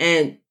 mama.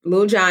 And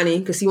little Johnny,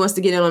 because he wants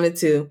to get in on it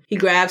too, he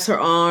grabs her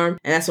arm,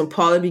 and that's when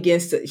Paula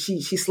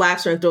she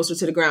slaps her and throws her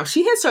to the ground.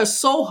 She hits her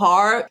so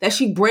hard that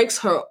she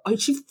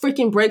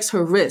freaking breaks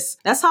her wrist.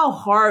 That's how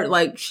hard,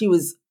 like, she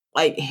was,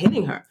 like,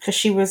 hitting her. Because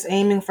she was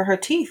aiming for her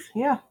teeth,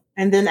 yeah.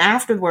 And then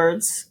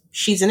afterwards,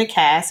 she's in a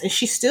cast, and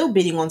she's still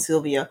beating on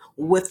Sylvia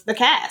with the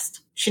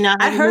cast. She now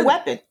has a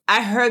weapon.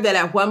 I heard that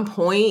at one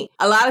point,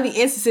 a lot of the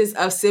instances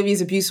of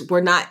Sylvia's abuse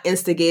were not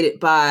instigated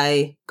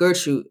by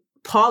Gertrude.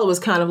 Paula was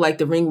kind of like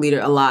the ringleader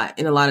a lot.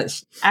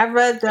 I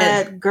read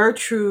that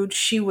Gertrude,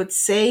 she would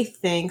say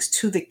things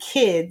to the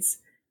kids.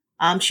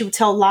 She would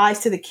tell lies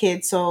to the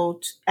kids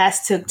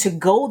as to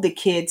goad the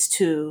kids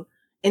to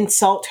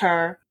insult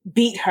her,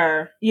 beat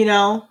her,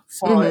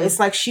 So it's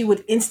like she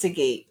would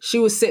instigate. She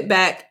would sit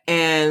back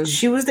and...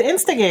 She was the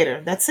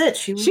instigator. That's it.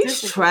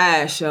 She's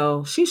trash,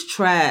 yo. She's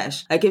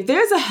trash. Like, if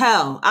there's a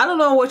hell, I don't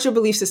know what your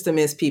belief system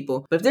is,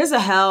 people, but if there's a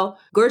hell,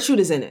 Gertrude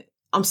is in it.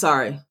 I'm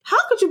sorry. How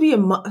could you be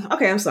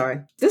okay, I'm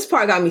sorry. This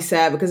part got me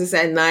sad because it's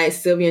at night.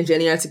 Sylvia and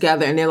Jenny are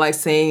together and they're like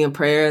saying a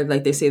prayer,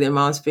 like they say their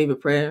mom's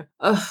favorite prayer.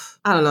 Ugh,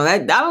 I don't know. I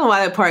don't know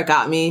why that part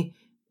got me.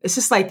 it's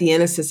just like the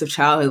innocence of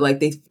childhood. Like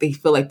they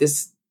feel like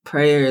this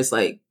prayer is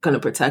like going to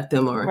protect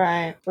them or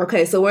right.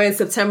 Okay, so we're in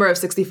September of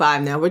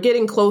 65 now. We're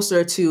getting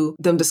closer to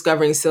them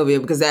discovering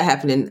Sylvia because that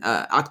happened in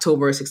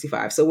October of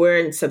 65. So we're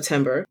in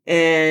September,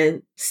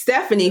 and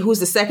Stephanie, who's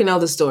the second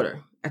eldest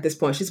daughter at this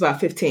point, she's about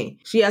 15.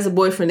 She has a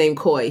boyfriend named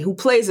Coy who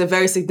plays a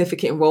very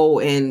significant role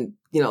in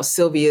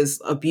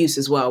Sylvia's abuse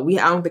as well.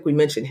 I don't think we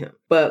mentioned him.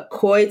 But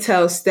Coy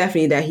tells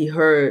Stephanie that he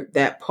heard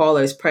that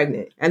Paula is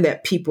pregnant and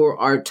that people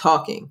are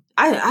talking.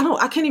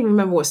 I can't even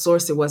remember what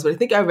source it was, but I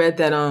think I read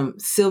that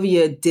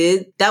Sylvia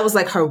that was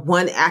like her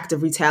one act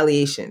of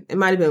retaliation. It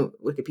might have been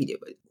Wikipedia,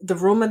 but the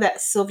rumor that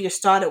Sylvia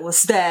started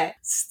was that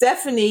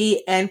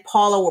Stephanie and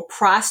Paula were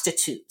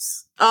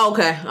prostitutes. Oh,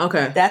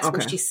 okay. That's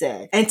what she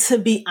said. And to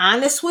be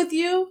honest with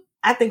you,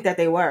 I think that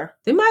they were.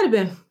 They might have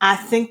been. I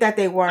think that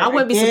they were. I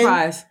wouldn't be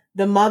surprised.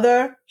 The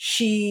mother,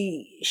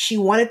 she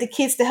wanted the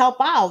kids to help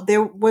out.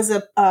 There was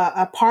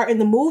a part in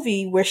the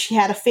movie where she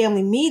had a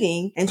family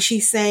meeting and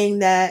she's saying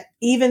that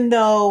even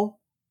though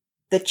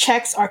the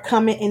checks are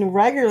coming in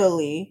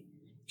regularly,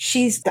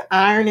 the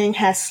ironing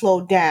has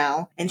slowed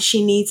down and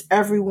she needs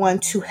everyone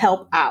to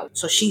help out.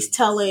 So she's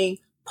telling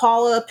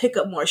Paula pick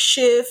up more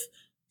shifts.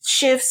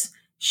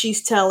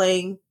 She's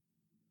telling,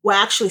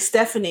 actually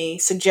Stephanie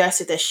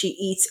suggested that she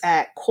eats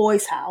at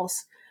Coy's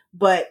house,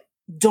 but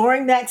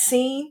during that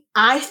scene,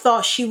 I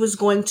thought she was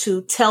going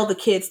to tell the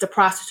kids to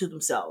prostitute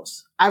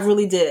themselves. I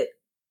really did.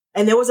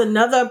 And there was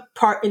another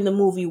part in the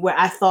movie where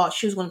I thought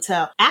she was going to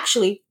tell.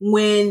 Actually,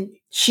 when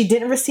she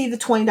didn't receive the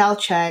 $20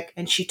 check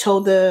and she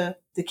told the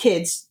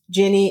kids,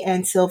 Jenny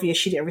and Sylvia,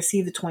 she didn't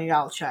receive the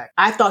 $20 check.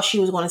 I thought she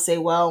was going to say,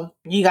 well,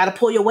 you got to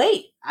pull your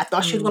weight. I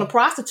thought she was going to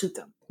prostitute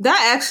them.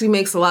 That actually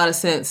makes a lot of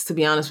sense, to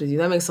be honest with you.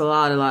 That makes a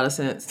lot of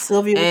sense.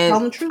 Sylvia was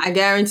telling the truth. I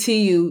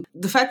guarantee you,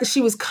 the fact that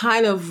she was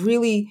kind of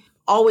really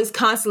always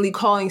constantly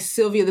calling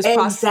Sylvia this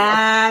prostitute.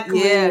 Exactly.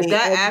 Yeah,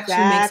 that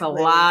actually makes a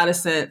lot of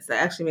sense.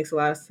 That actually makes a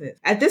lot of sense.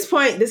 At this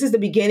point, this is the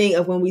beginning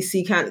of when we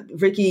see kind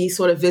of Ricky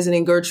sort of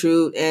visiting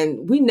Gertrude,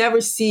 and we never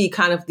see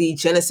kind of the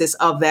genesis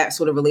of that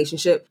sort of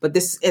relationship. But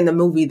in the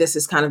movie, this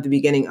is kind of the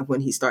beginning of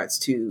when he starts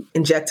to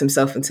inject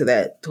himself into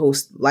that whole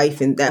life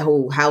and that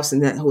whole house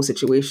and that whole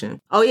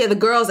situation. Oh yeah,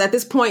 at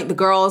this point,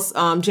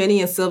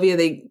 Jenny and Sylvia,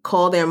 they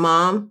call their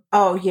mom.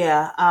 Oh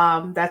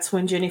yeah, that's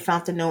when Jenny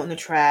found the note in the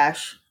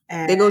trash.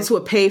 And they go to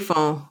a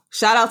payphone.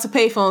 Shout out to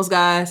payphones,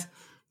 guys.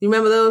 You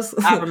remember those?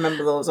 I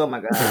remember those. Oh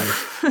my God.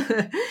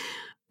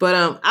 But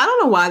I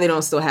don't know why they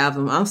don't still have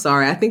them. I'm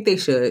sorry. I think they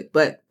should,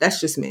 but that's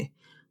just me.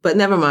 But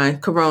never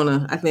mind.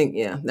 Corona. I think,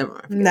 never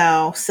mind.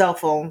 No, cell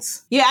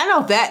phones. Yeah, I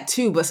know that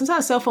too, but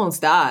sometimes cell phones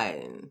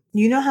die.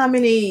 You know how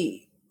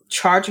many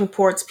charging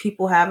ports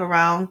people have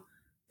around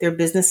their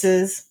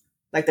businesses?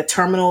 Like the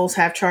terminals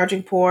have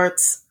charging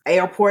ports.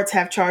 Airports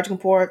have charging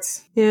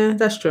ports. Yeah,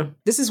 that's true.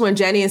 This is when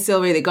Jenny and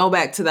Sylvia, they go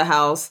back to the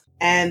house.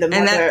 And the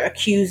mother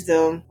accused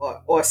them,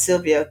 or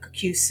Sylvia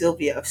accused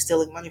Sylvia of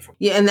stealing money from them.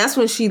 Yeah, and that's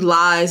when she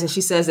lies and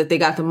she says that they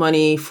got the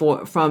money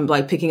from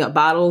like picking up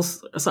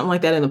bottles or something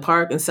like that in the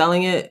park and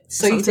selling it.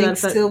 So you think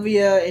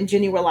Sylvia and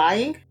Jenny were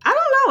lying? I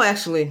don't know,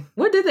 actually.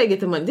 Where did they get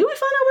the money? Did we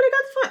find out where they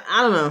got the money?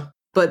 I don't know.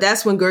 But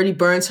that's when Gertie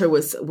burns her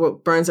with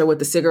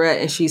the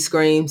cigarette and she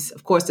screams.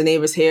 Of course, the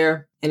neighbors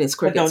hear and it's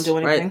crickets. They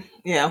don't do anything. Right?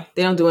 Yeah.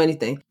 They don't do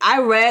anything.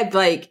 I read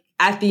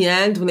at the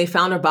end when they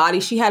found her body,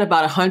 she had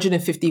about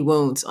 150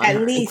 wounds on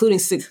her, including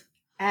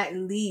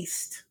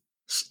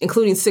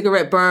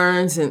cigarette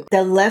burns and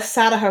the left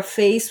side of her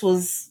face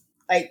was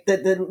like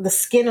the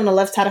skin on the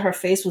left side of her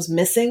face was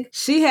missing.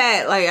 She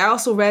had I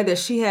also read that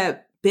she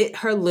had bit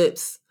her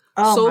lips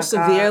so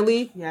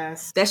severely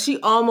that she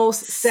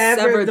almost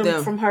severed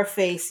them from her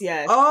face.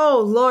 Yes.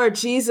 Oh Lord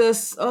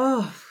Jesus.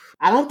 Oh,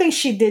 I don't think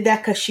she did that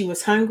because she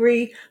was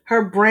hungry.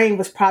 Her brain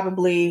was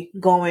probably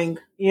going,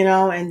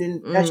 and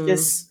then that's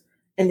just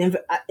an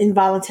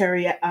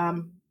involuntary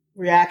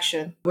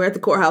reaction. We're at the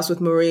courthouse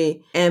with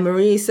Marie, and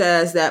Marie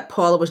says that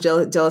Paula was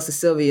jealous of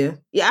Sylvia.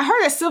 Yeah, I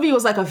heard that Sylvia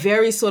was like a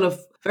very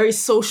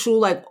social,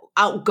 like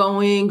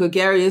outgoing,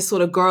 gregarious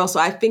sort of girl. So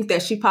I think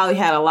that she probably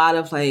had a lot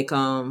of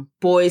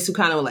boys who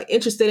kind of were like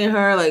interested in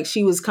her. Like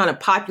she was kind of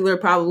popular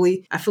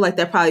probably. I feel like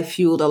that probably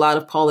fueled a lot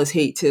of Paula's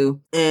hate too.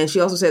 And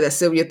she also said that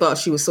Sylvia thought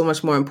she was so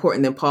much more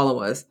important than Paula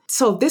was.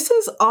 So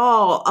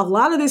a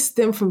lot of this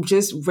stemmed from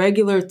just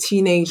regular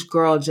teenage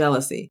girl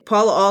jealousy.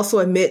 Paula also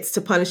admits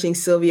to punishing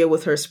Sylvia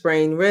with her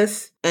sprained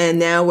wrist. And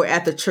now we're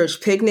at the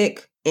church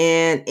picnic.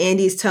 And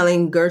Andy's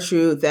telling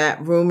Gertrude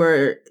that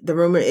the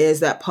rumor is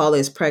that Paula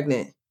is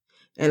pregnant.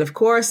 And of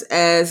course,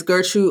 as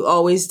Gertrude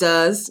always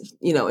does,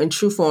 in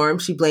true form,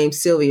 she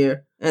blames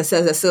Sylvia and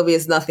says that Sylvia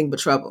is nothing but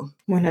trouble.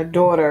 When her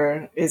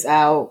daughter is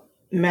out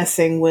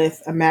messing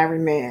with a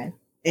married man,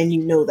 and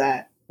you know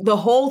that. The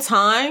whole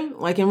time,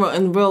 like in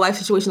real life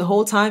situation, the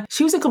whole time,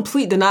 she was in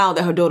complete denial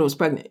that her daughter was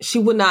pregnant. She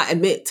would not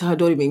admit to her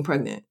daughter being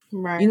pregnant.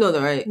 Right. You know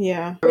that, right?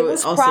 Yeah. It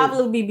was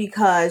probably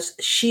because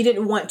she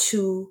didn't want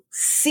to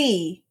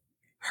see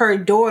her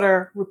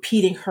daughter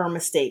repeating her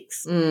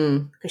mistakes.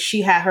 Because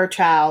she had her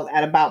child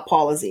at about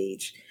Paula's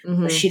age.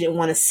 Mm-hmm. But she didn't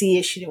want to see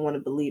it. She didn't want to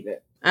believe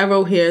it. I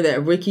wrote here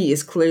that Ricky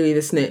is clearly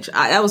the snitch.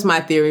 That was my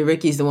theory.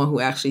 Ricky's the one who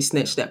actually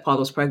snitched that Paula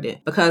was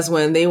pregnant. Because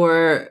when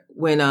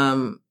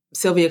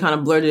Sylvia kind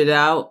of blurted it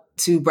out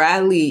to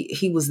Bradley,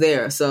 he was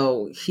there.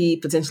 So he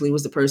potentially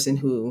was the person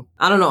who,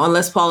 I don't know,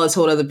 unless Paula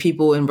told other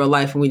people in real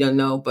life and we don't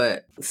know.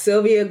 But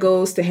Sylvia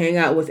goes to hang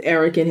out with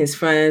Eric and his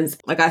friends.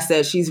 Like I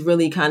said, she's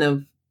really kind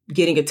of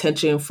getting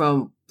attention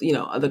from,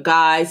 other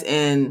guys,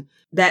 and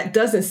that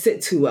doesn't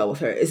sit too well with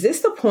her. Is this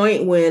the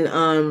point when,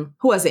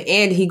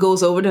 Andy, he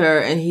goes over to her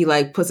and he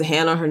like puts a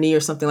hand on her knee or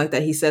something like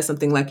that. He says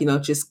something like,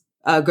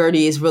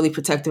 Gertie is really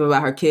protective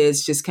about her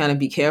kids. Just kind of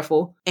be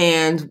careful.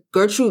 And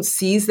Gertrude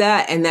sees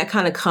that, and that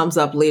kind of comes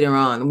up later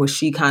on where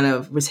she kind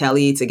of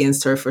retaliates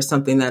against her for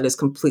something that is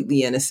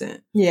completely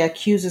innocent. Yeah,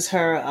 accuses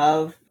her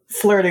of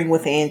flirting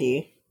with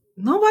Andy.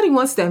 Nobody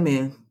wants that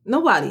man.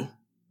 Nobody.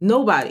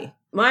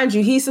 Mind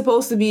you, he's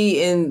supposed to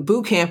be in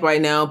boot camp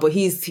right now, but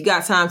he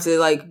got time to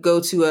like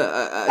go to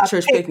a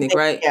church picnic,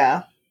 right?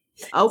 Yeah.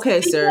 Okay,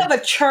 Speaking sir. of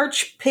a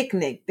church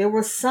picnic, there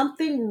was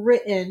something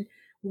written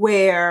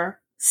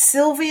where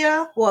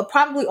Sylvia, well,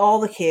 probably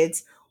all the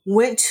kids,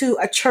 went to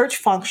a church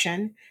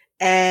function,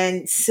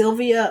 and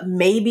Sylvia,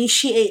 maybe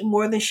she ate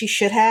more than she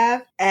should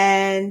have,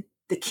 and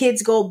the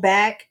kids go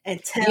back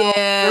and tell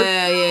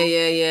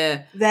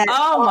Yeah. that,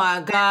 oh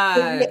my God,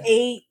 Sylvia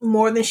ate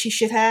more than she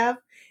should have.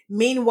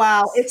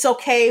 Meanwhile, it's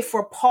okay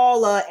for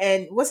Paula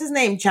and what's his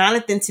name,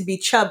 Jonathan, to be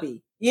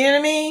chubby. You know what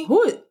I mean?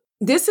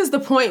 This is the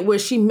point where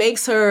she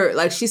makes her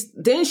like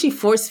didn't she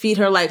force feed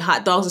her like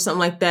hot dogs or something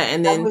like that,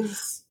 and then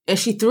and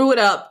she threw it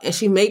up, and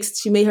she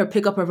made her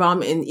pick up her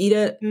vomit and eat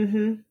it.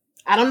 Mm-hmm.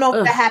 I don't know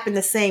if that happened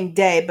the same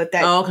day, but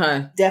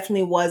that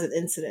definitely was an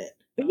incident.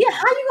 But yeah,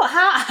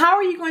 how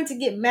are you going to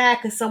get mad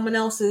because someone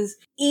else is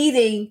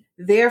eating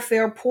their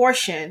fair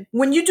portion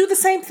when you do the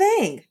same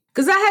thing?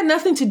 Because that had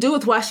nothing to do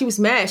with why she was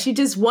mad. She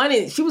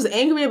was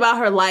angry about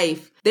her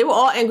life. They were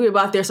all angry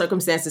about their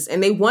circumstances,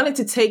 and they wanted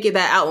to take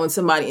that out on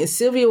somebody. And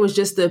Sylvia was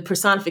just the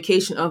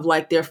personification of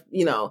like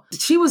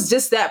she was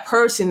just that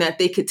person that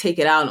they could take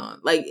it out on.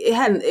 Like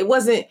if it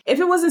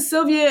wasn't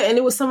Sylvia and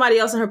it was somebody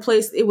else in her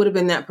place, it would have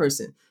been that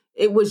person.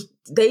 They were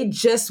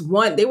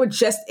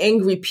just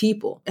angry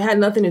people. It had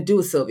nothing to do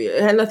with Sylvia.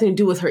 It had nothing to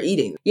do with her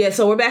eating. Yeah,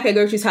 so we're back at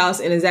Gertrude's house,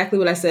 and exactly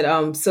what I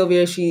said.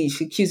 Sylvia, she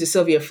accuses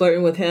Sylvia of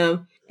flirting with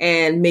him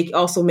and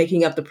also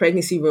making up the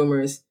pregnancy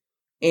rumors.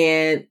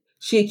 And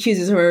she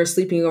accuses her of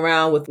sleeping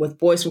around with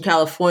boys from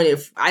California.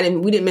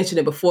 We didn't mention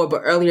it before,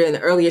 but in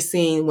the earlier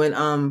scene when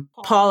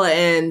Paula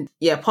and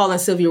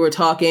Sylvia were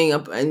talking,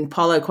 and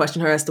Paula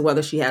questioned her as to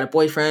whether she had a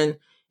boyfriend,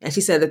 and she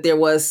said that there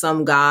was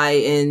some guy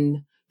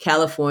in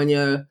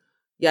California,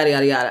 yada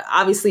yada yada.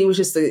 Obviously, it was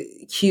just a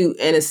cute,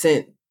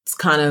 innocent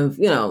kind of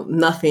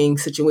nothing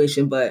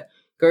situation, but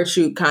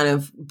Gertrude kind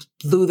of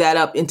blew that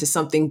up into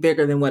something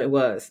bigger than what it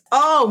was.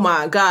 Oh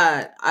my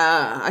God.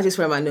 I just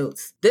read my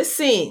notes. This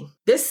scene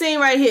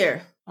right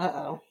here.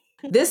 Uh-oh.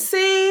 This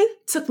scene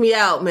took me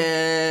out,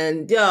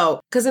 man.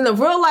 Yo, because in the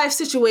real life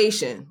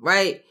situation,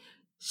 right?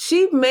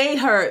 I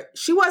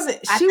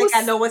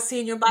know what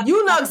scene you're about to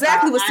You know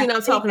exactly what scene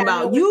I'm talking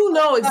about. You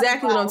know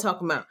exactly what I'm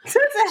talking about. Does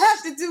it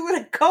have to do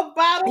with a Coke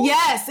bottle?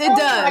 Yes, it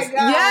does.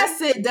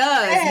 Yes, it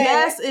does.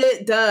 Yes,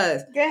 it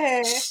does. Go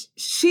ahead.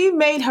 She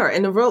made her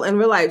in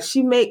real life.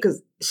 She made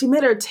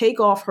her take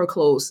off her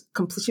clothes.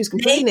 She was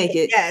completely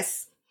naked.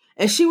 Yes.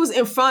 And she was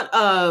in front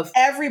of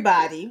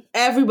everybody,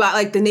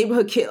 like the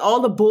neighborhood kid,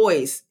 all the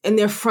boys and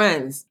their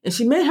friends. And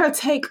she made her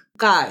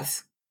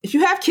guys, if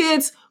you have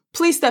kids,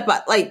 please step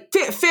out. Like,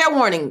 fair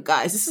warning,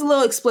 guys. This is a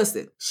little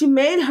explicit. She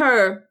made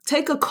her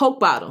take a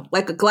Coke bottle,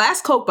 like a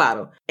glass Coke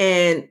bottle,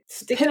 and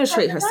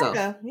penetrate herself.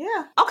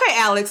 Yeah. Okay,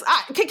 Alex.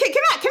 Can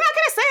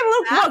I say it a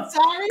little more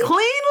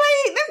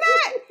cleanly than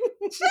that?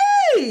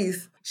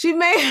 Jeez. She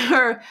made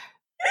her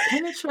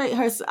penetrate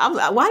herself.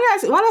 Why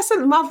did I say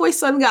my voice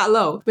suddenly got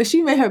low? But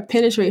she made her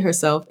penetrate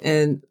herself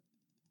and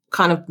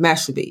kind of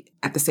masturbate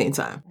at the same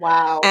time.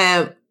 Wow.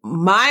 And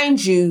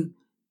mind you,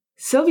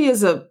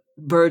 Sylvia's a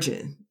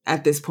virgin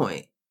at this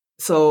point.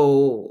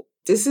 So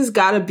this has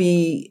got to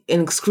be an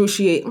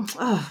excruciating.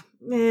 Oh,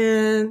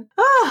 man.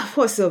 Oh,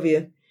 poor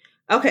Sylvia.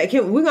 Okay,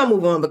 we're going to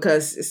move on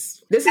because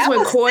this is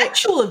when Coy...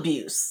 sexual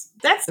abuse.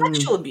 That's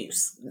sexual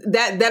abuse.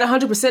 That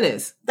 100%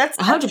 is. That's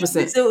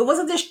 100%. So it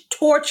wasn't just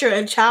torture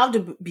and child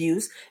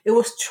abuse. It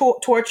was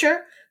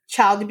torture,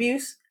 child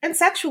abuse, and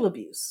sexual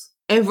abuse.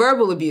 And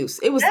verbal abuse.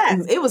 It was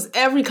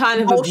every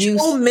kind of abuse.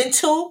 Emotional,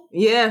 mental.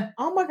 Yeah.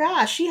 Oh my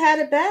gosh, she had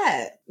it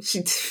bad.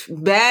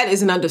 Bad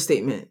is an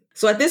understatement.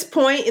 So at this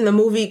point in the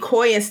movie,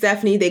 Coy and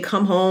Stephanie, they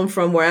come home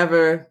from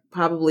wherever,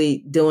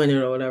 probably doing it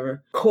or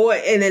whatever.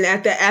 Coy, and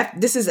then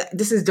this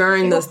is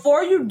during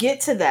Before you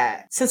get to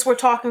that, since we're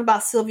talking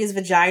about Sylvia's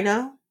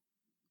vagina.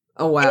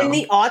 Oh wow. In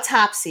the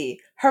autopsy,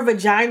 her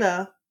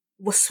vagina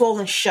was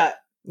swollen shut.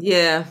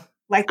 Yeah.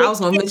 Like I was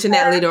going to mention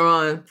that later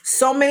on.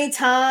 So many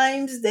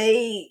times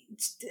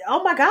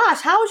oh my gosh,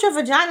 how is your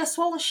vagina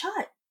swollen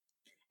shut?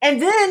 And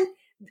then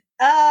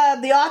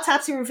the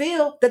autopsy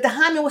revealed that the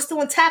hymen was still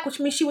intact, which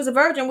means she was a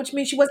virgin, which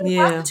means she wasn't a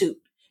prostitute.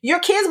 Your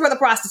kids were the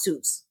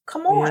prostitutes.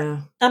 Come on.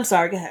 Yeah. I'm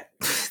sorry, go ahead.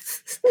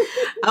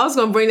 I was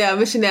gonna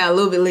mention that a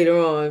little bit later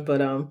on,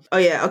 but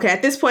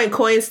at this point,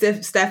 Coy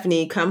and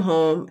Stephanie come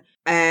home,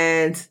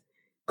 and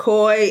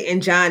Coy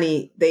and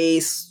Johnny,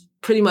 they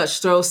pretty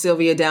much throw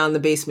Sylvia down the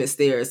basement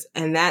stairs.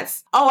 And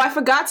that's, I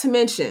forgot to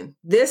mention,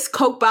 this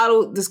Coke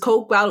bottle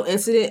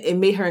incident, it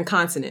made her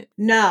incontinent.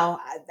 No,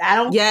 I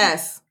don't.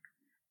 Yes.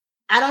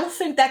 I don't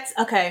think that's,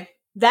 okay.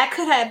 That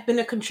could have been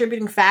a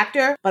contributing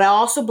factor, but I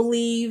also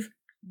believe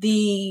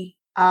the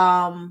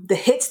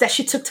hits that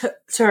she took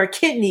to her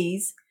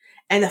kidneys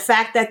and the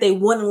fact that they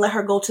wouldn't let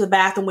her go to the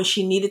bathroom when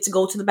she needed to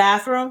go to the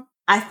bathroom,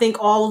 I think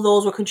all of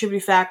those were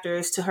contributing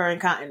factors to her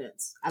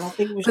incontinence. I don't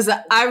think it was...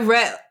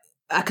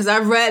 Because I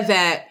read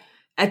that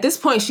at this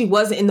point, she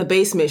wasn't in the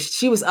basement.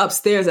 She was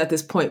upstairs at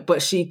this point,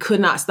 but she could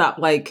not stop,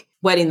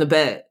 wetting the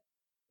bed.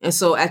 And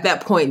so at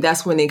that point,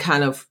 that's when they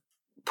kind of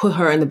put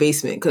her in the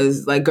basement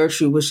because,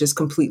 Gertrude was just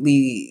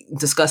completely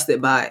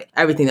disgusted by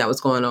everything that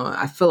was going on.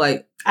 I feel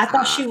like... I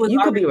thought she was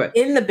right.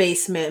 In the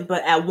basement,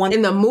 but at one...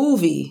 In the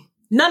movie.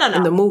 No.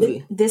 In the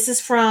movie. This is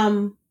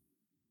from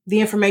the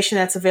information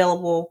that's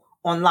available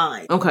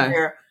online. Okay.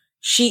 Where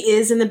she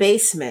is in the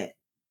basement.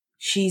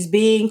 She's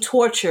being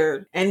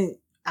tortured. And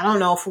I don't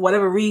know, for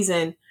whatever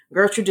reason,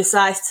 Gertrude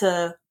decides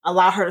to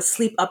allow her to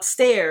sleep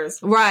upstairs.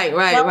 Right.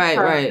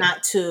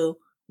 Not to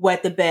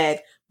wet the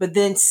bed. But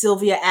then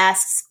Sylvia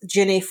asks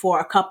Jenny for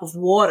a cup of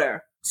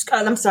water.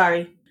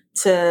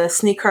 To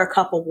sneak her a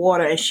cup of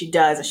water, and she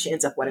does, and she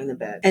ends up wetting the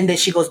bed. And then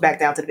she goes back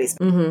down to the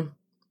basement. Mm-hmm.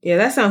 Yeah,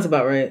 that sounds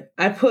about right.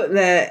 I put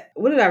that,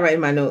 what did I write in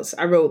my notes?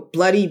 I wrote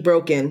bloody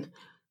broken.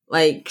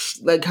 Like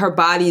her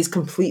body is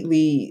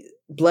completely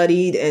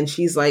bloodied and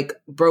she's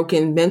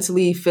broken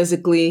mentally,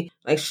 physically.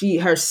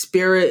 Her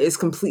spirit is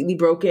completely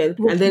broken.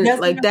 Well, and then can't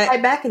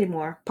fight back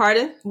anymore.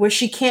 Pardon? Where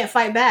she can't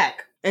fight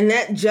back. And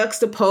that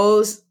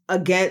juxtaposed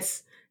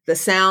against the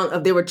sound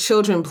of there were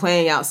children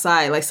playing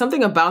outside.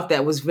 Something about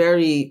that was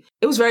very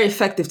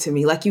effective to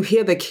me. You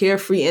hear the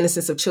carefree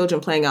innocence of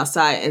children playing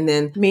outside, and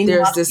then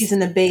meanwhile, she's in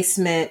the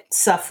basement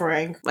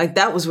suffering.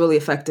 That was really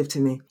effective to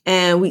me.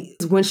 And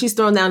when she's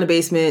thrown down the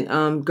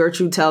basement,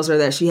 Gertrude tells her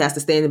that she has to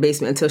stay in the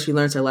basement until she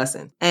learns her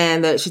lesson.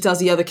 And that she tells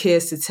the other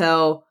kids to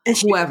tell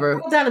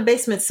whoever. She down the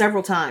basement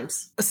several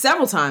times.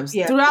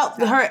 Yeah, throughout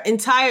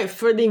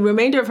for the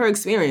remainder of her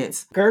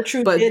experience.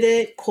 Gertrude did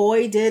it.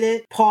 Coy did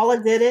it.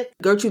 Paula did it.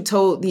 Gertrude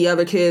told the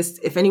other kids,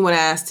 if anyone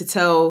asked, to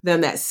tell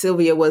them that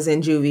Sylvia was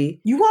in juvie.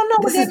 You want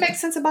to know what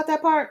makes sense about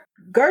that part?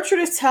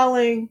 Gertrude is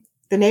telling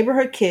the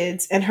neighborhood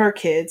kids and her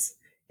kids,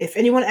 if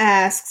anyone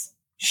asks,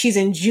 she's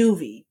in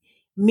juvie.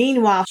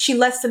 Meanwhile, she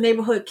lets the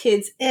neighborhood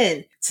kids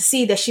in to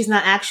see that she's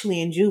not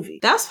actually in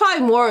juvie. That's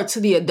probably more to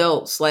the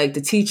adults,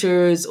 the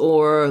teachers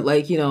or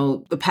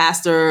the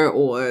pastor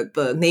or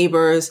the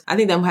neighbors. I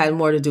think that had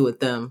more to do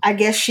with them. I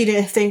guess she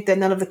didn't think that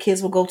none of the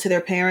kids will go to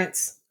their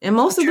parents. And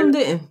most of them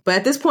didn't. But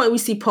at this point, we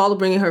see Paula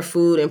bringing her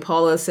food, and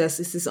Paula says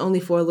this is only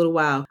for a little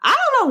while. I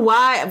don't know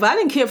why, but I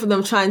didn't care for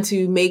them trying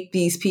to make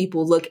these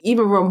people look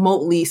even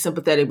remotely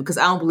sympathetic because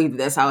I don't believe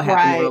that's how it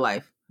happened in real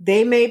life.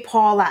 They made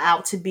Paula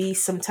out to be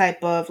some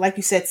type of, like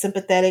you said,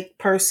 sympathetic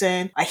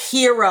person, a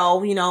hero,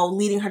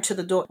 leading her to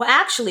the door. Well,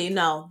 actually,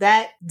 no,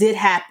 that did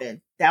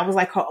happen. That was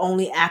her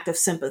only act of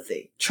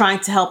sympathy, trying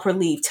to help her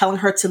leave, telling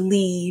her to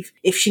leave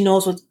if she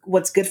knows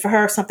what's good for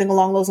her, something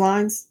along those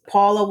lines.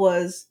 Paula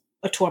was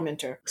a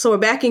tormentor. So we're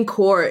back in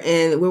court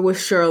and we're with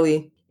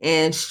Shirley.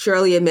 And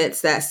Shirley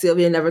admits that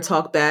Sylvia never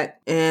talked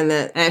back and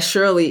that as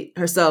Shirley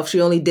herself,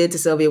 she only did to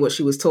Sylvia what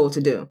she was told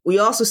to do. We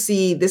also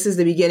see this is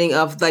the beginning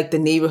of the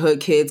neighborhood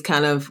kids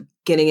kind of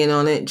getting in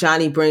on it.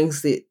 Johnny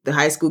brings the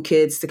high school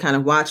kids to kind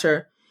of watch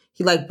her.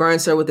 He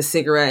burns her with a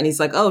cigarette and he's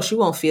like, oh, she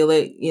won't feel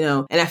it,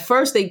 And at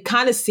first they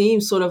kind of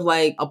seem sort of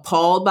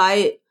appalled by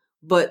it.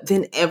 But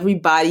then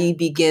everybody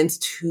begins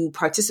to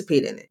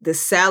participate in it. The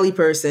Sally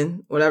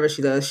person, whatever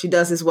she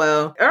does as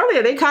well.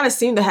 Earlier, they kind of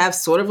seemed to have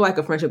sort of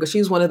a friendship because she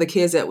was one of the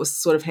kids that was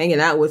sort of hanging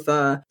out with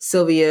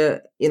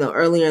Sylvia,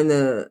 earlier in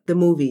the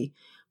movie.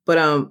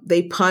 But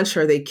they punch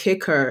her, they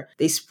kick her,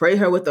 they spray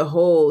her with the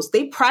hose.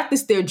 They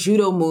practice their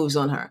judo moves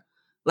on her.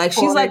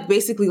 She's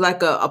basically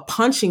a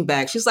punching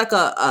bag. She's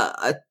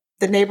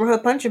the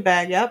neighborhood punching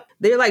bag, yep.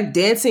 They're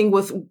dancing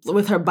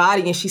with her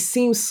body and she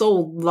seems so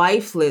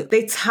lifeless.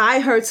 They tie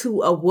her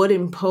to a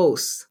wooden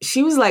post.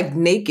 She was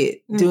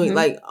naked doing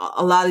during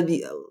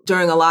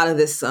a lot of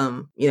this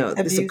abuse.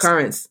 This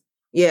occurrence.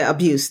 Yeah,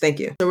 abuse. Thank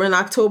you. So we're in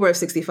October of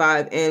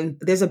 1965 and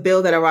there's a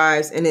bill that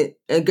arrives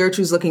and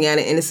Gertrude's looking at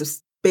it and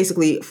it's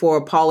basically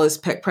for Paula's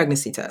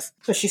pregnancy test.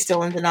 So she's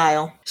still in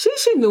denial. She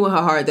knew in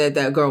her heart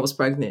that girl was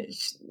pregnant.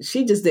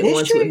 She just didn't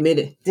want to admit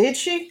it. Did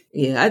she?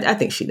 Yeah, I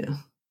think she knew.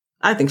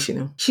 I think she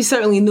knew. She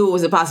certainly knew it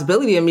was a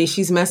possibility. I mean,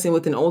 she's messing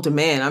with an older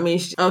man. I mean,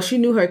 she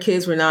knew her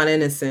kids were not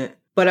innocent.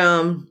 But,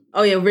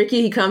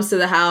 Ricky, he comes to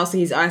the house and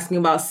he's asking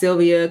about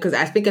Sylvia. Because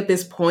I think at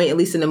this point, at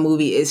least in the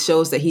movie, it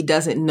shows that he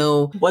doesn't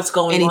know what's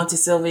going on to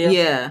Sylvia.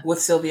 Yeah. With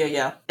Sylvia,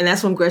 yeah. And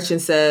that's when Gretchen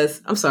says,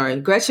 I'm sorry,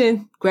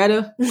 Gretchen?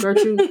 Greta?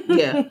 Gertrude?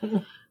 Yeah.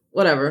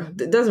 Whatever.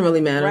 It doesn't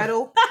really matter.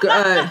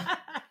 Gretel?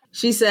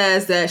 She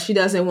says that she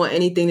doesn't want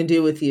anything to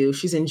do with you.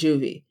 She's in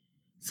juvie.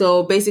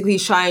 So basically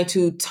he's trying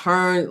to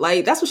turn,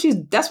 like, that's what she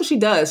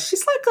does.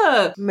 She's like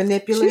a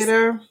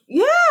manipulator.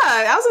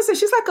 I was gonna say,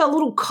 she's like a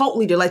little cult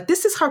leader. Like,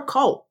 this is her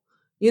cult.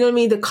 You know what I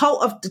mean? The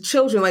cult of the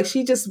children. Like,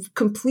 she just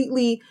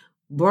completely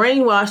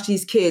brainwashed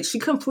these kids. She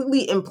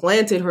completely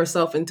implanted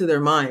herself into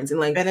their minds. And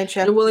like,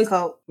 they're willing,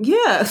 cult.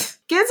 Yeah.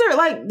 Kids are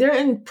like, they're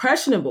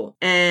impressionable.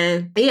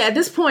 And yeah, at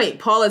this point,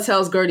 Paula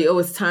tells Gertie, oh,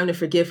 it's time to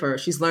forgive her.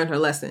 She's learned her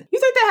lesson. You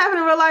think that happened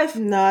in real life?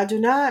 No, I do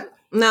not.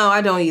 No,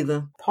 I don't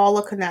either.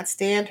 Paula could not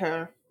stand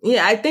her.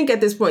 Yeah, I think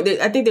at this point,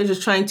 I think they're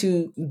just trying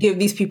to give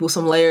these people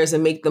some layers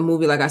and make the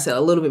movie, like I said,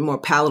 a little bit more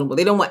palatable.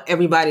 They don't want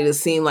everybody to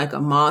seem like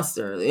a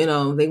monster. You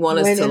know, they want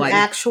us to like... in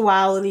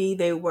actuality,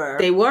 they were.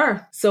 They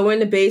were. So we're in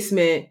the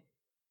basement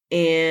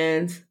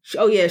and,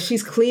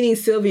 she's cleaning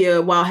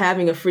Sylvia while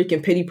having a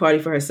freaking pity party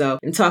for herself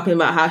and talking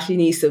about how she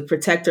needs to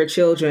protect her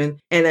children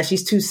and that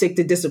she's too sick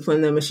to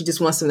discipline them and she just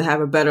wants them to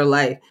have a better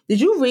life. Did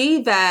you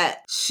read that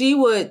she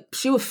would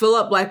fill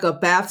up like a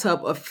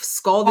bathtub of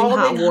scalding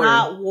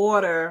hot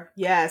water?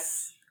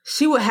 Yes.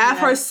 She would have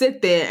her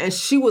sit there and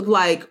she would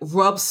like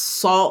rub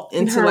salt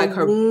into like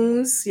her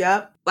wounds.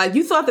 Yep. Like,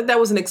 you thought that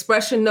was an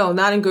expression? No,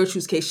 not in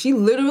Gertrude's case. She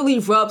literally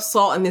rubbed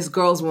salt in this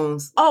girl's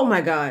wounds. Oh my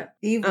God.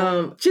 Evil.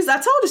 I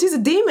told you, she's a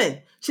demon.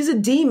 She's a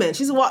demon.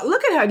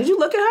 Look at her. Did you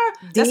look at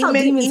her? That's how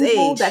demons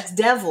age. That's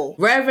devil.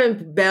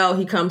 Reverend Bell,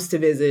 he comes to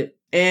visit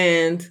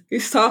and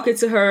he's talking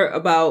to her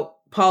about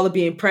Paula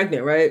being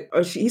pregnant, right?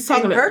 Or he's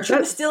talking to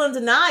Gertrude's still in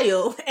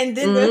denial. And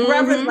then the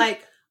Reverend's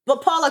like,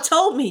 but Paula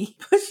told me,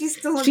 but she's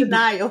still in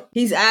denial.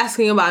 He's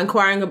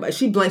inquiring about,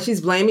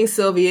 she's blaming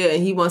Sylvia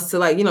and he wants to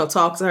like,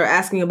 talk to her,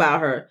 asking about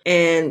her.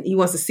 And he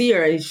wants to see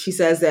her. And she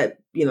says that,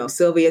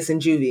 Sylvia's in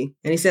juvie.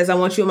 And he says, I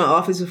want you in my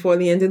office before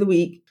the end of the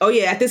week. Oh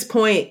yeah, at this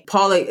point,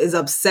 Paula is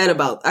upset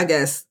about, I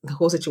guess, the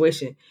whole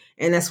situation.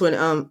 And that's when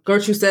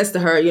Gertrude says to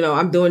her,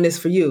 I'm doing this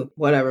for you,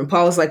 whatever. And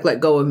Paula's like,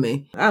 let go of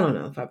me. I don't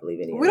know if I believe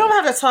any of that. We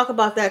don't have to talk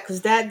about that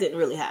because that didn't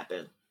really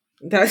happen.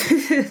 That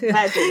didn't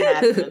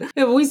happen.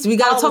 Yeah, but we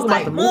got to talk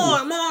about the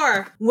movie.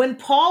 More. When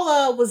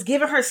Paula was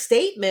giving her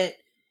statement,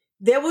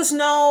 there was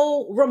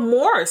no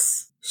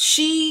remorse.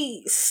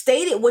 She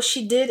stated what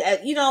she did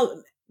at,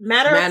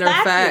 matter of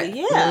fact.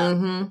 Yeah.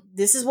 Mm-hmm.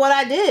 This is what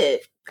I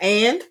did.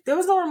 And there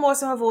was no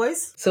remorse in her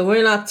voice. So we're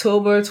in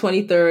October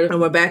 23rd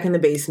and we're back in the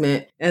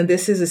basement. And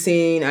this is a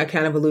scene I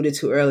kind of alluded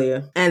to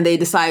earlier. And they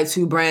decide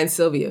to brand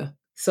Sylvia.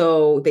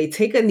 So they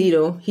take a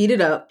needle, heat it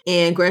up,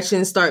 and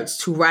Gretchen starts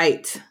to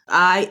write,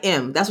 I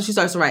am. That's what she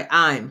starts to write,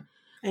 I'm.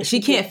 And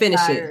she can't finish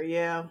it.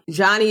 Yeah.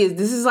 Johnny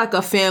this is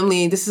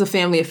a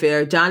family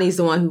affair. Johnny's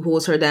the one who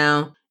pulls her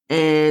down,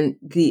 and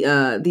the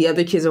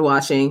other kids are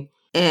watching,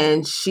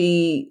 and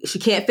she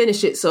can't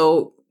finish it,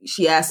 so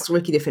she asks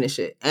Ricky to finish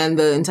it. And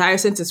the entire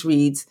sentence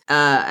reads,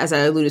 as I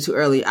alluded to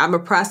earlier, I'm a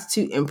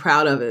prostitute and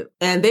proud of it.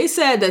 And they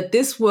said that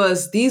these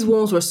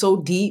wounds were so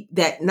deep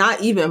that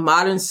not even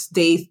modern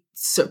day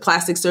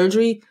plastic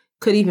surgery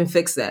could even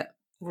fix that.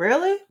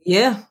 Really?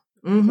 Yeah.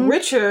 Mm-hmm.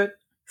 Richard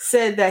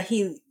said that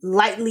he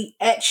lightly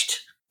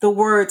etched the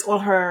words on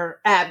her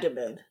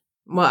abdomen.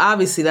 Well,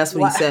 obviously that's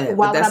what he said.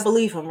 Why would I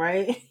believe him,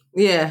 right?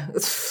 Yeah.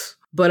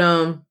 But,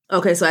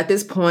 okay, so at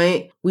this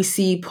point, we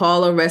see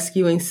Paula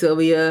rescuing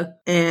Sylvia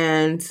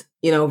and,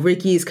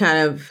 Ricky's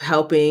kind of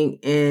helping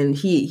and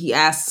he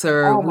asks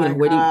her, oh my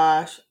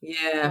gosh.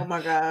 Yeah. Oh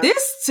my God.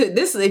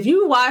 This, if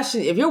you're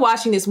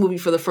watching this movie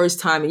for the first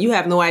time and you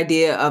have no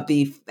idea of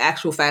the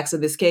actual facts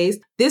of this case,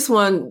 this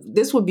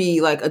would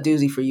be like a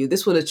doozy for you.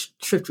 This would have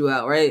tripped you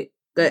out, right?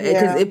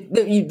 Because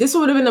this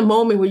would have been a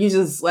moment where you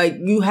just like,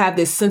 you have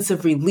this sense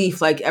of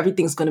relief, like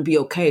everything's going to be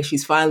okay.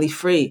 She's finally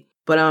free.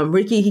 But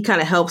Ricky, he kind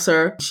of helps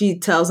her. She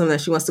tells him that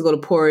she wants to go to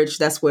Porridge.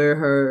 That's where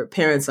her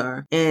parents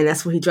are. And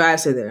that's where he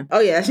drives her there. Oh,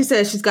 yeah. She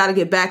says she's got to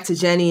get back to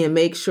Jenny and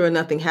make sure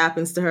nothing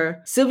happens to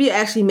her. Sylvia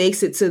actually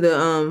makes it to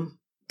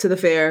the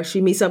fair. She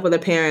meets up with her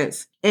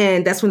parents.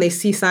 And that's when they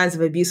see signs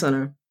of abuse on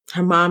her.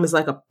 Her mom is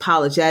like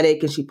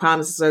apologetic and she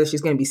promises her that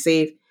she's going to be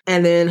safe.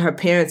 And then her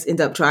parents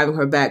end up driving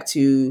her back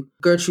to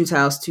Gertrude's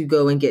house to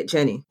go and get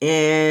Jenny.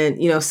 And,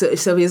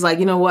 Sylvia's like,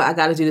 you know what? I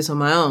got to do this on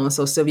my own.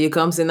 So Sylvia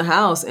comes in the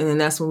house. And then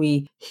that's when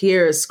we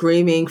hear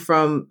screaming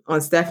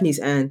on Stephanie's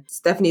end.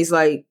 Stephanie's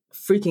like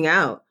freaking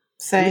out.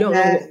 Saying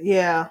that,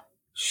 yeah.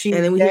 And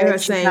then we hear her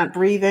saying, not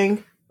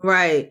breathing.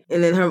 Right.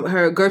 And then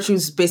her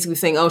Gertrude's basically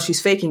saying, oh,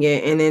 she's faking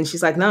it. And then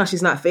she's like, no,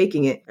 she's not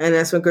faking it. And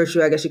that's when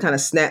Gertrude, I guess she kind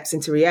of snaps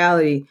into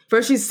reality.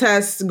 First, she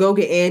has to go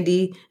get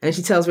Andy. And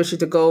she tells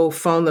Richard to go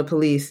phone the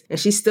police. And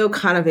she's still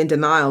kind of in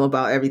denial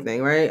about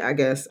everything, right? I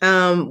guess.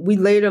 We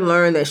later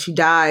learn that she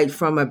died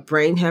from a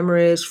brain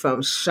hemorrhage,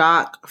 from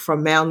shock,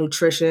 from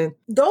malnutrition.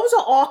 Those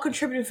are all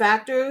contributing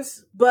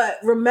factors. But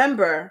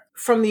remember,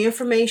 from the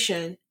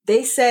information,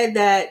 they said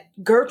that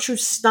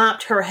Gertrude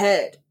stomped her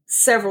head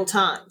several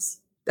times.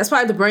 That's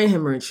probably the brain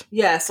hemorrhage.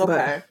 Yes,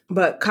 okay.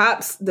 But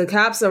the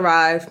cops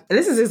arrive, and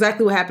this is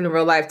exactly what happened in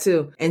real life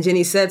too. And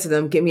Jenny said to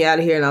them, "Get me out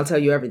of here, and I'll tell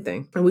you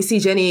everything." And we see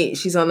Jenny;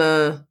 she's on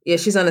a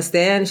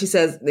stand. And she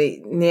says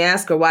they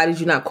ask her, "Why did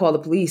you not call the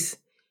police?"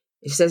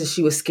 She says that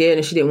she was scared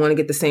and she didn't want to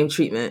get the same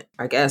treatment,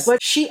 I guess.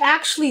 But she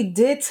actually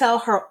did tell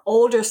her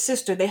older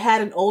sister. They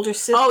had an older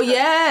sister. Oh,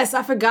 yes.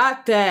 I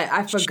forgot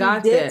that. She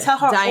did tell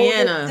her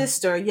older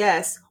sister,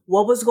 yes,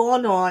 what was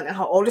going on. And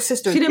her older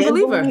sister didn't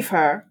believe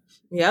her.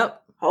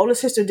 Yep. Her older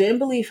sister didn't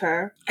believe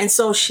her. And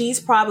so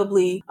she's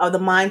probably of the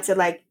mindset,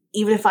 like,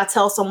 even if I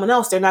tell someone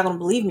else, they're not going to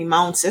believe me. My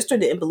own sister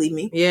didn't believe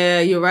me. Yeah,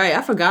 you're right.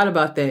 I forgot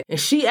about that. And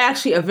she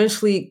actually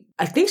eventually,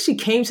 I think she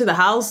came to the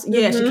house.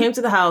 Yeah, she came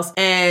to the house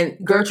and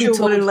Gertrude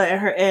wouldn't let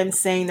her in,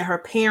 saying that her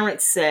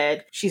parents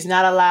said she's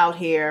not allowed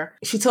here.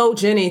 She told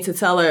Jenny to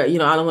tell her, I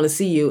don't want to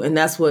see you. And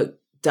that's what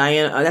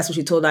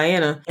she told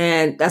Diana.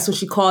 And that's when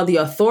she called the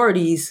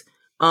authorities.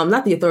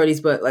 Not the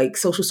authorities, but like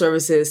social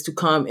services to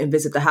come and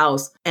visit the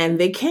house. And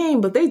they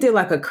came, but they did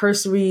like a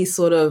cursory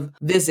sort of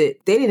visit.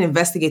 They didn't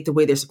investigate the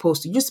way they're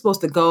supposed to. You're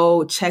supposed to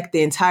go check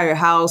the entire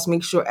house,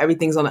 make sure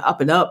everything's on the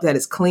up and up, that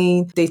it's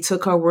clean. They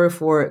took her word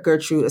for it,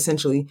 Gertrude,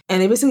 essentially.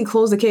 And they basically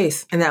closed the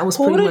case. And that was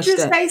pretty much that. Who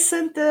did you say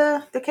sent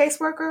the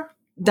caseworker?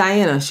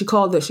 Diana. She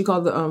called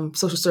the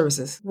social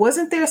services.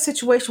 Wasn't there a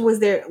situation where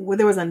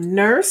there was a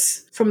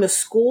nurse from the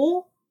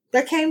school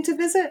that came to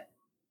visit?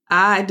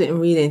 I didn't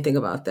read anything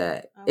about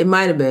that. It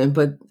might have been,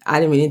 but I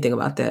didn't read anything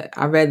about that.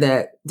 I read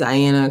that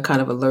Diana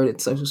kind of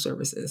alerted social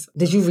services.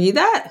 Did you read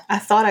that? I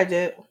thought I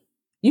did.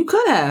 You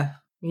could have.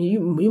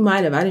 You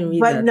might have. I didn't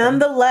read that. But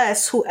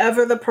nonetheless,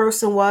 whoever the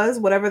person was,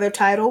 whatever their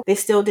title, they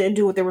still didn't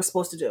do what they were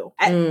supposed to do.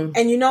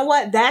 And you know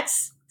what?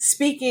 That's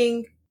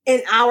speaking in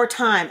our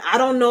time. I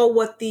don't know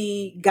what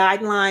the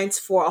guidelines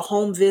for a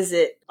home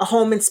visit, a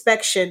home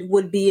inspection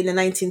would be in the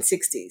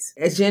 1960s.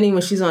 As Jenny,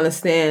 when she's on the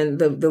stand,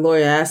 the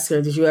lawyer asked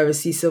her, did you ever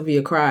see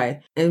Sylvia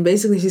cry? And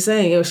basically she's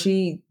saying,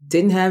 she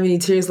didn't have any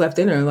tears left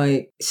in her.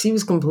 Like, she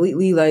was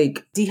completely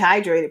like...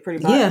 dehydrated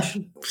pretty much.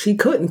 Yeah, she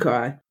couldn't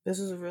cry. This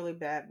was a really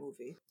bad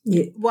movie.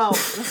 Yeah. Well...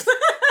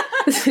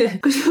 I'm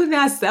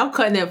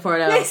cutting that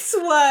part out. This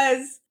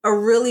was a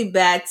really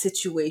bad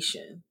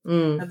situation.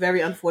 A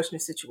very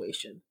unfortunate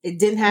situation. It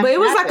didn't happen. But it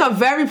was like a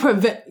very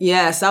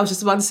yes, I was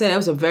just about to say that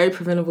was a very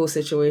preventable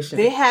situation.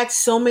 They had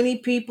so many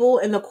people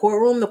in the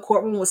courtroom. The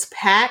courtroom was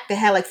packed. They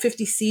had like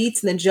 50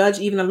 seats, and the judge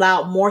even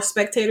allowed more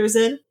spectators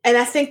in. And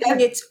I think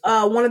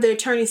that one of the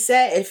attorneys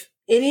said if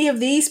any of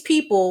these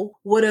people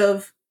would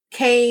have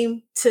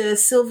came to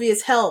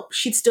Sylvia's help,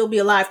 she'd still be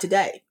alive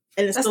today.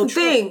 And it's That's the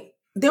thing.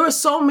 There were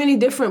so many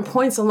different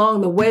points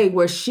along the way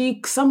where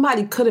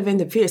somebody could have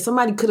interfered.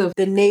 Somebody could have...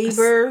 The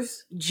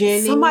neighbors,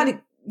 Jenny. Somebody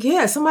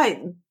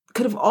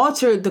could have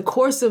altered the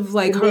course of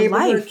like her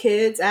life.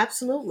 Kids,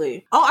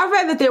 absolutely. Oh, I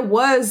read that there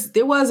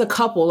was a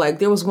couple. Like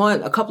there was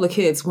a couple of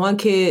kids. One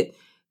kid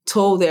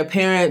told their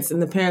parents,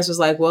 and the parents was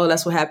like, well,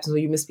 that's what happens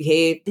when you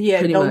misbehave.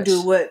 Yeah, don't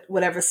do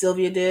whatever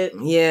Sylvia did.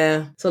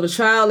 Yeah. So the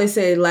trial, they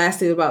said,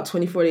 lasted about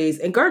 24 days.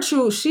 And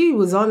Gertrude, she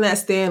was on that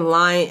stand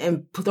lying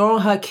and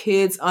throwing her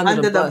kids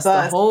under the bus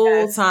the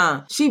whole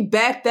time. She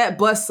backed that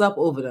bus up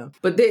over them.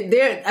 But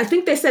I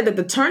think they said that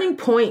the turning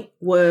point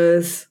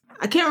was...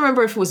 I can't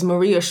remember if it was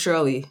Marie or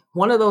Shirley.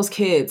 One of those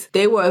kids,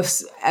 they were,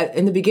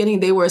 in the beginning,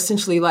 they were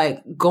essentially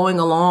like going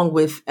along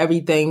with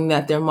everything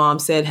that their mom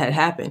said had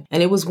happened.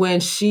 And it was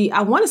when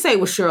I want to say it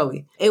was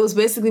Shirley. It was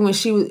basically when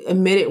she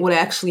admitted what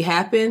actually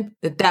happened,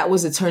 that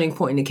was a turning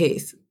point in the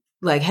case.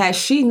 Like, had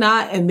she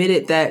not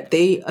admitted that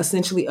they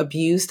essentially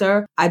abused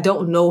her, I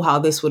don't know how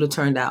this would have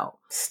turned out.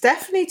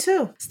 Stephanie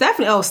too.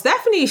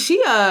 Stephanie, she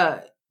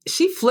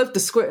flipped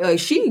the script. Like,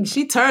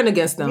 she turned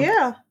against them.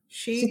 Yeah.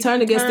 She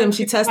turned against them.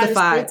 She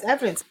testified.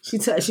 She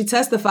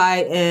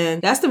testified,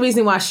 and that's the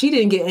reason why she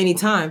didn't get any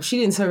time. She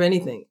didn't serve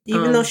anything,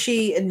 even though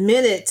she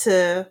admitted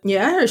to.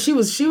 Yeah, I heard she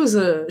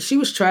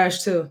was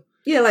trash too.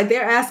 Yeah, like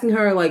they're asking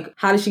her like,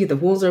 how did she get the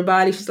wounds on her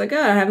body? She's like,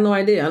 I have no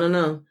idea. I don't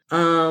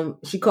know.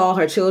 She called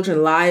her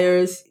children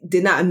liars.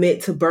 Did not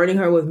admit to burning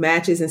her with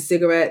matches and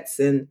cigarettes,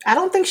 and I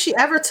don't think she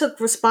ever took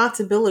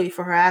responsibility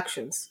for her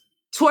actions.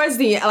 Towards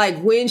the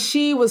like when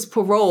she was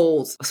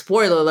paroled,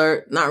 spoiler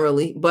alert, not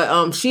really,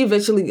 but she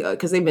eventually,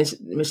 because they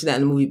mentioned that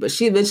in the movie, but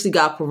she eventually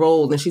got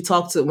paroled, and she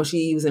talked to when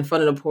she was in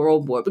front of the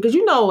parole board, because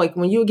like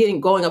when you're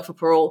going up for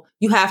parole,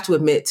 you have to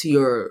admit to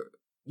your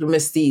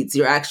misdeeds,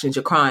 your actions,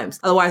 your crimes,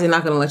 otherwise they're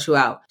not going to let you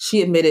out.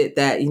 She admitted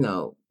that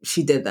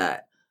she did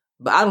that.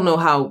 But I don't know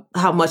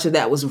how much of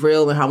that was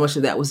real and how much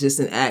of that was just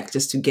an act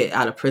just to get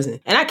out of prison.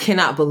 And I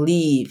cannot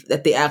believe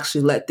that they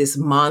actually let this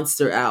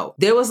monster out.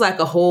 There was like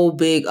a whole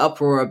big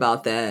uproar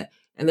about that.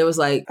 And there was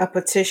like... a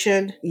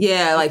petition.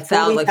 Yeah, like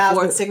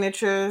 40,000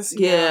 signatures.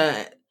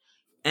 Yeah.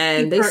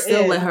 And they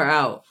still let her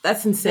out.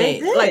 That's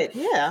insane. They did, like,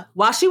 yeah.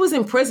 While she was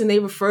in prison, they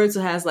referred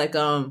to her as like...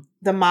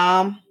 the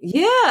mom.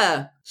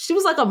 Yeah. She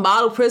was like a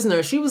model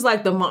prisoner. She was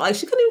like the mom. Like,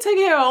 she couldn't even take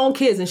care of her own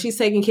kids, and she's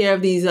taking care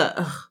of these...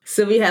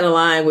 Sylvia had a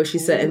line where she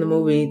said in the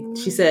movie,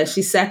 she said,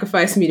 she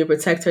sacrificed me to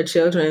protect her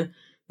children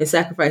and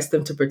sacrificed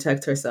them to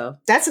protect herself.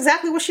 That's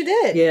exactly what she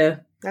did. Yeah.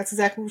 That's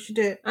exactly what she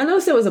did. I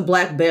noticed there was a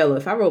black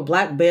bailiff. I wrote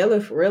black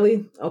bailiff.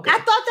 Really? Okay. I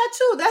thought that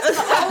too. That's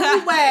the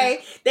only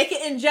way they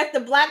can inject a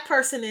black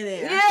person in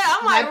there. Yeah,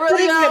 I'm like,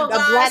 really? A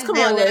black come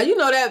bailiff. On there.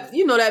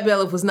 You know that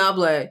bailiff was not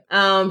black.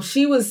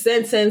 She was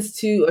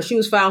she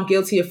was found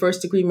guilty of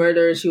first-degree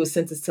murder, and she was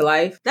sentenced to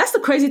life. That's the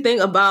crazy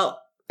thing about.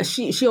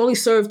 She only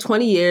served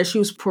 20 years. She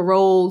was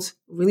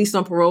released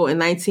on parole in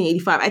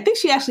 1985. I think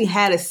she actually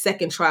had a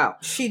second trial.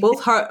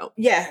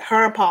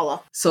 Her and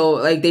Paula. So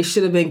like they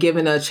should have been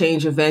given a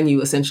change of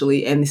venue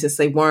essentially. And since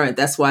they weren't,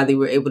 that's why they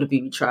were able to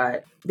be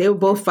retried. They were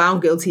both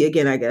found guilty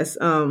again, I guess.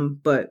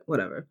 But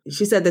whatever.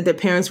 She said that their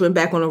parents went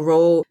back on a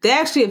roll. They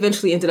actually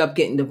eventually ended up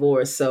getting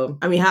divorced. So,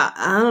 I mean,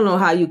 I don't know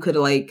how you could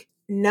like.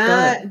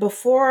 Not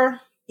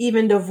before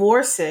even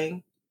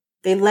divorcing,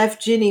 they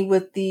left Ginny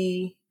with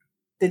the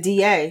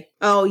DA.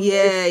 Oh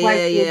yeah,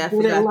 yeah.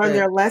 They didn't learn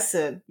their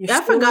lesson.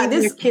 I forgot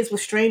this. Your kids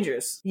with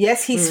strangers.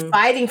 Yes, he's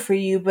fighting for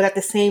you, but at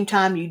the same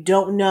time, you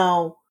don't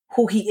know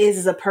who he is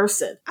as a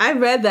person. I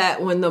read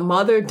that when the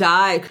mother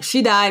died,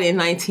 she died in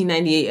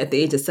 1998 at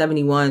the age of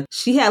 71.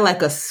 She had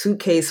like a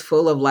suitcase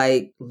full of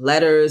like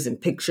letters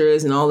and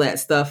pictures and all that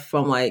stuff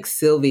from like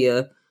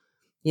Sylvia.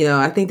 You know,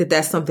 I think that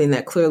that's something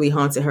that clearly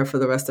haunted her for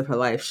the rest of her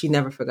life. She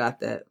never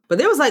forgot that. But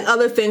there was like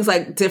other things,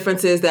 like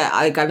differences that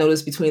I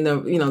noticed between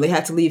them. You know, they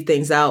had to leave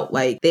things out.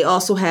 Like they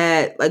also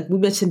had, like we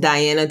mentioned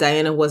Diana.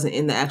 Diana wasn't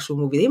in the actual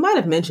movie. They might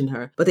have mentioned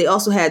her, but they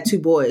also had 2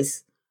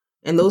 boys.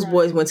 And those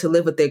boys went to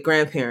live with their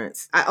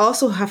grandparents. I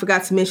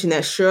forgot to mention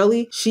that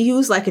Shirley, she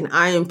used like an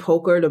iron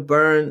poker to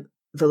burn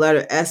the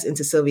letter S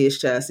into Sylvia's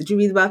chest. Did you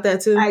read about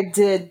that too? I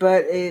did,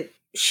 but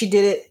she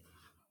did it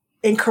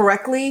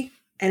incorrectly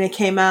and it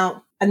came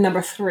out a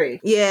number 3.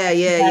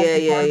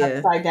 Yeah.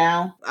 Upside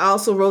down. I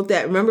also wrote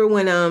that. Remember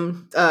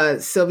when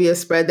Sylvia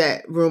spread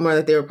that rumor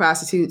that they were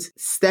prostitutes?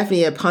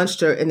 Stephanie had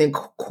punched her, and then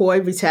Coy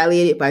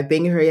retaliated by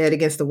banging her head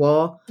against the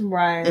wall,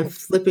 right, and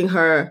flipping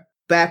her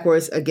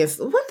backwards against.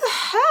 What the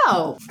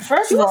hell?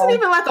 She wasn't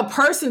even like a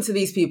person to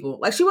these people.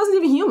 Like she wasn't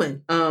even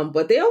human.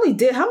 But they only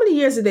did. How many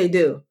years did they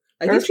do?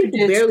 Like these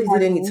people barely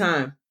did any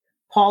time.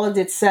 Paula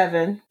did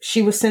 7.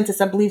 She was sentenced,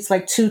 I believe, it's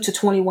like 2 to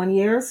 21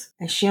 years,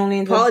 and she only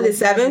ended Paula did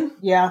 7.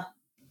 Yeah.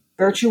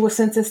 Gertrude was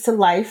sentenced to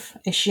life,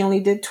 and she only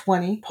did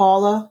 20.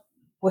 Paula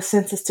was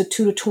sentenced to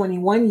 2 to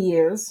 21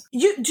 years. Do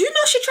you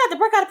know she tried to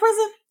break out of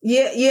prison?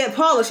 Yeah.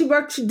 Paula, she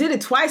did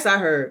it twice. I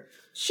heard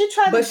she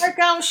tried to break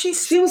out. She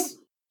was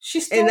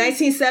in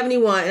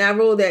 1971, and I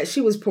wrote that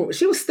she was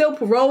still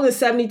paroled in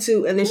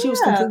 72, and then she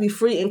was completely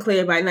free and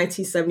clear by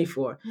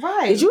 1974.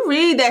 Right? Did you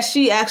read that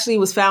she actually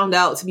was found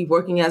out to be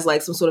working as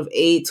like some sort of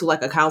aide to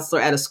like a counselor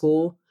at a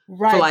school?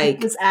 Right,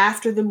 it was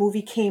after the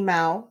movie came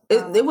out.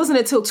 It wasn't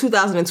until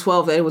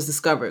 2012 that it was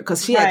discovered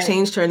because she had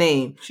changed her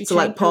name to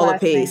like Paula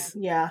Pace.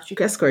 Yeah,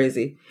 that's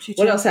crazy.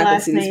 What else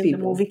happened to these people?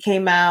 The movie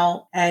came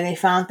out and they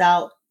found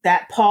out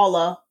that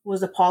Paula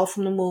was the Paula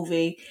from the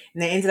movie,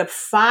 and they ended up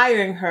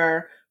firing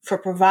her for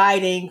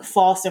providing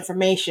false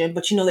information.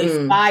 But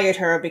they fired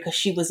her because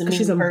she was a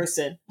mean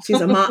person.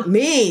 She's a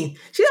mean.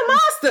 She's a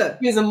monster.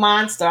 She's a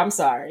monster. I'm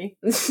sorry.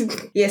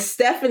 Yeah,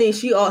 Stephanie.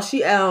 She was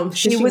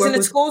in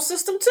the school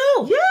system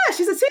too. Yeah,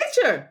 she's a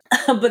teacher.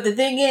 But the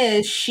thing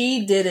is,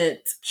 she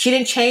didn't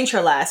change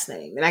her last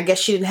name, and I guess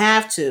she didn't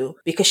have to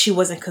because she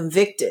wasn't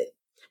convicted.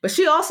 But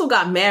she also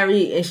got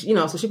married, and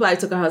so she probably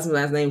took her husband's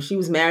last name. She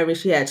was married,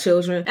 she had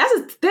children. That's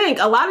the thing.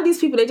 A lot of these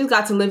people, they just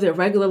got to live their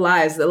regular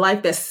lives, the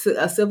life that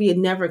Sylvia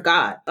never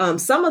got.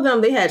 Some of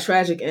them, they had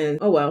tragic ends.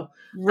 Oh, well.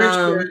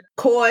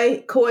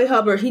 Coy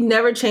Hubbard, he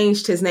never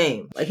changed his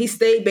name. Like he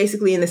stayed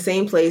basically in the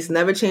same place,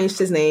 never changed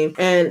his name.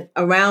 And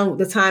around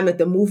the time that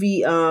the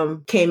movie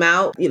came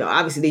out,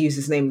 obviously they used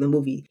his name in the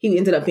movie. He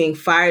ended up being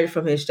fired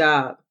from his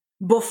job.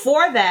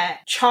 Before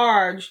that,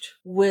 charged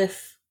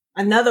with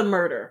another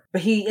murder,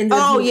 but he ended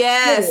up being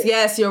acquitted.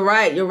 Yes, you're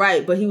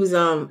right. But he was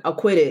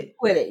acquitted.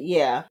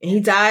 Yeah. And he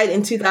died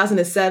in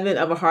 2007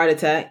 of a heart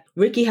attack.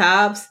 Ricky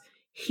Hobbs,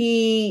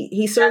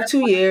 he served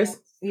 2 years.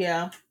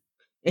 Yeah.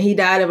 And he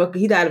died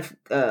of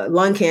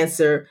lung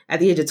cancer at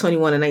the age of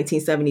 21 in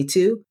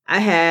 1972. I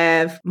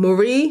have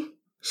Marie.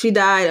 She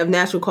died of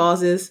natural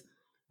causes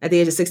at the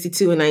age of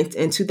 62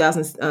 in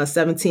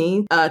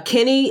 2017.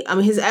 Kenny,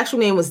 his actual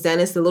name was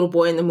Dennis, the little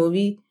boy in the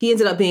movie. He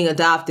ended up being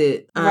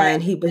adopted.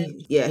 And he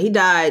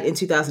died in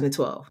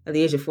 2012 at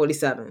the age of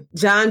 47.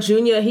 John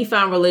Jr., he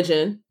found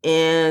religion,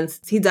 and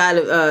he died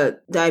of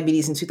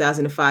diabetes in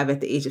 2005 at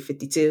the age of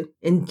 52.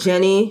 And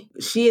Jenny,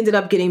 she ended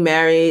up getting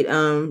married,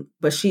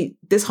 but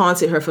this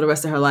haunted her for the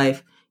rest of her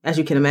life, as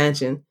you can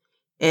imagine.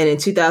 And in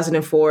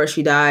 2004,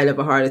 she died of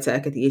a heart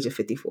attack at the age of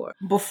 54.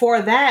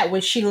 Before that,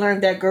 when she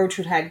learned that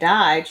Gertrude had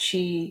died,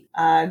 she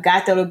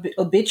got that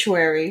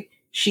obituary.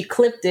 She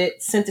clipped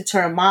it, sent it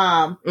to her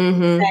mom,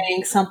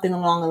 saying something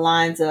along the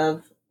lines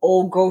of,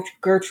 "Old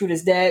Gertrude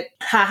is dead.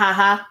 Ha ha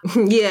ha."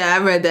 Yeah,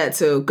 I read that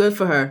too. Good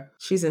for her.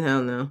 She's in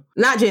hell now.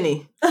 Not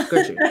Jenny.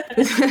 Gertrude.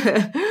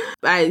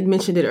 I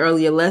mentioned it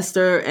earlier.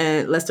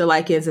 Lester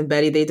Likens and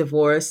Betty, they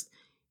divorced.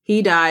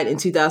 He died in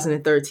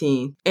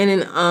 2013. And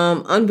in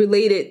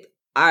unrelated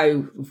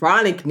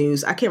ironic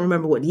news. I can't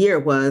remember what year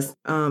it was.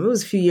 It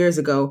was a few years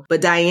ago.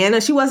 But Diana,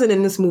 she wasn't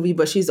in this movie,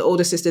 but she's the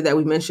older sister that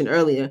we mentioned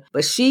earlier.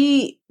 But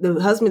the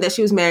husband that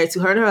she was married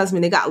to, her and her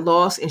husband, they got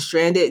lost and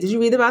stranded. Did you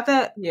read about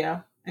that?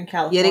 Yeah, in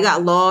California. Yeah, they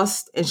got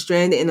lost and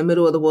stranded in the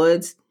middle of the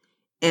woods.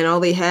 And all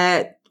they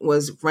had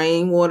was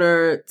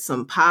rainwater,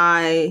 some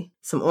pie,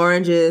 some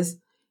oranges.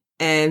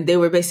 And they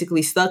were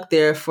basically stuck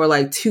there for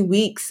like 2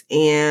 weeks.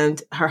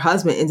 And her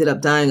husband ended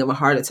up dying of a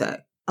heart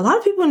attack. A lot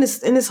of people in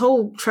this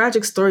whole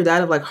tragic story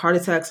died of like heart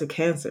attacks or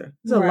cancer.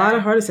 There's a lot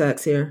of heart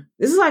attacks here.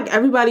 This is like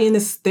everybody in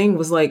this thing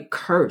was like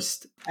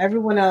cursed.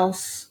 Everyone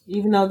else,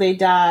 even though they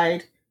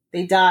died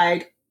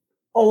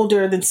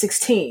older than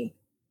 16.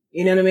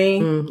 You know what I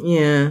mean?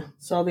 Yeah.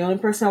 So the only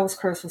person that was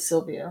cursed was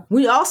Sylvia.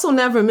 We also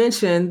never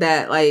mentioned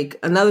that like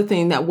another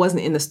thing that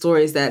wasn't in the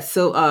story is that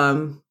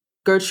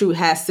Gertrude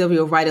had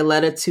Sylvia write a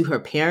letter to her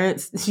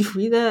parents. Did you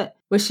read that?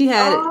 Where she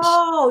had...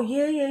 Oh,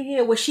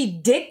 yeah. Where she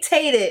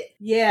dictated.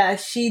 Yeah,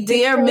 she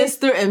dictated. Dear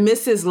Mr. and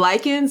Mrs.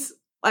 Likens.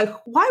 Like,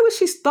 why would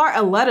she start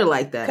a letter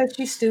like that? Because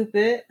she's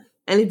stupid.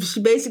 And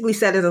she basically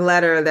said in the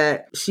letter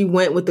that she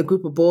went with a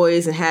group of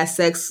boys and had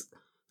sex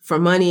for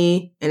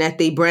money and that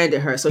they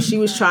branded her. So she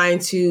was trying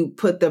to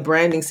put the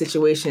branding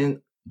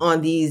situation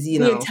on these,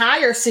 the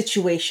entire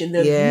situation.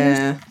 The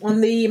views on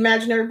the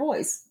imaginary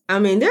boys. I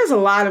mean, there's a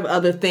lot of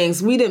other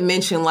things. We didn't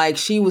mention, like,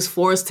 she was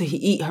forced to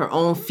eat her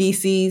own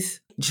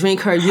feces, drink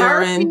her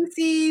urine.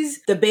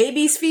 Feces, the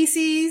baby's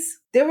feces.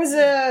 There was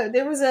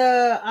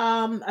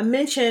a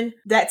mention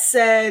that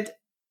said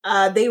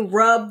they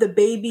rubbed the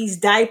baby's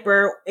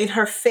diaper in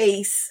her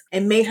face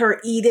and made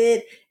her eat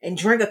it and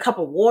drink a cup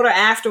of water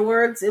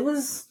afterwards. It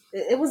was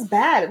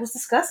bad. It was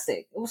disgusting.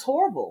 It was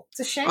horrible. It's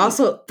a shame.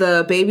 Also,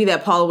 the baby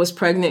that Paula was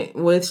pregnant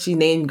with, she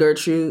named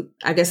Gertrude,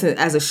 I guess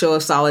as a show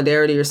of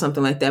solidarity or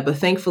something like that. But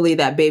thankfully,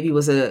 that baby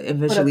was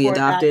eventually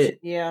adopted.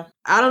 Yeah.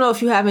 I don't know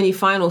if you have any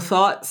final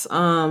thoughts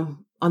on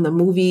the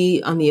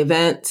movie, on the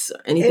events,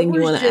 anything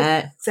you want to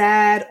add?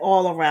 Sad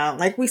all around.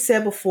 Like we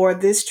said before,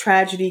 this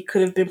tragedy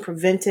could have been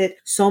prevented.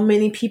 So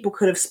many people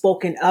could have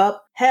spoken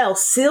up. Hell,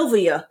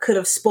 Sylvia could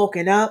have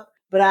spoken up.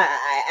 But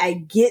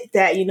I get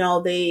that,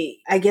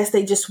 I guess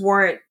they just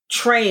weren't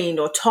trained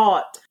or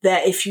taught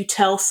that if you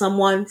tell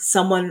someone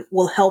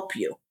will help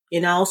you,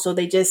 so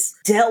they just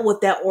dealt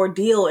with that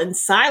ordeal in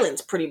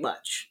silence pretty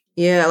much.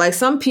 Yeah, like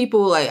some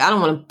people, like, I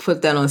don't want to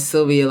put that on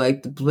Sylvia,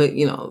 like,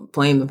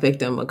 blame the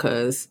victim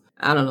because,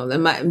 I don't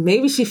know,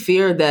 maybe she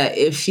feared that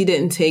if she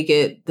didn't take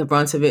the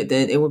brunt of it,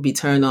 then it would be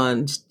turned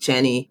on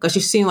Jenny. Because she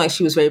seemed like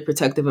she was very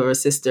protective of her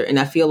sister. And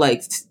I feel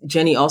like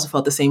Jenny also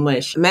felt the same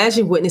way.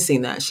 Imagine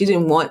witnessing that. She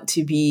didn't want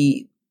to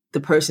be the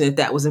person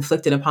that was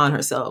inflicted upon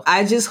herself.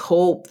 I just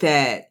hope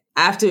that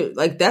after,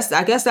 like,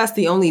 I guess that's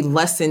the only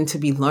lesson to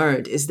be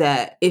learned is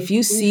that if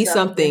you see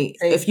something,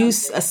 if you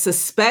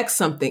suspect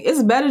something,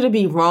 it's better to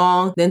be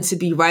wrong than to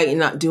be right and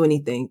not do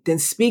anything. Then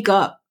speak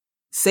up.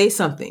 Say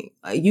something.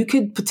 You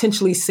could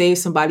potentially save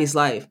somebody's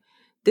life.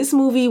 This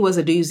movie was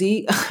a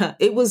doozy.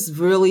 It was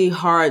really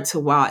hard to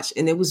watch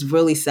and it was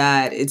really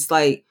sad. It's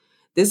like,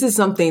 this is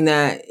something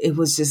that it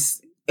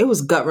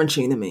was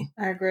gut-wrenching to me.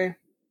 I agree.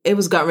 It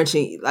was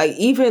gut-wrenching. Like,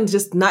 even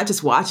just not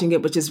just watching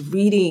it, but just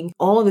reading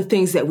all the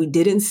things that we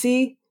didn't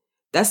see.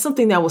 That's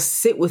something that will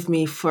sit with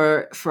me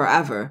for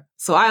forever.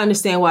 So I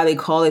understand why they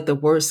call it the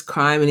worst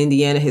crime in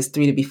Indiana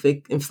history to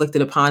be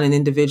inflicted upon an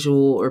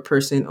individual or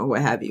person or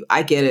what have you.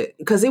 I get it.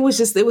 Because it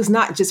was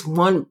not just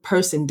one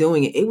person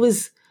doing it. It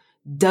was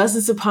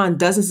dozens upon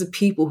dozens of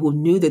people who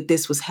knew that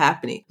this was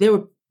happening. There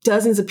were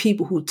dozens of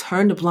people who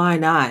turned a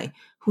blind eye,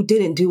 who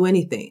didn't do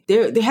anything.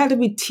 There had to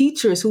be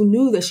teachers who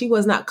knew that she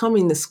was not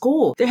coming to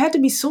school. There had to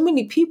be so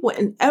many people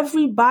and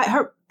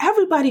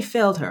everybody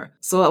failed her.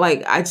 So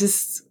like,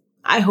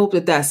 I hope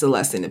that that's a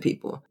lesson to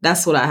people.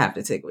 That's what I have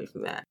to take away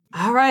from that.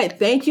 All right.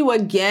 Thank you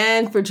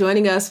again for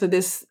joining us for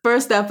this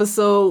first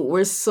episode.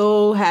 We're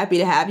so happy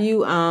to have you.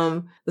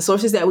 The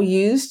sources that we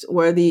used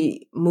were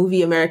the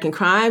movie American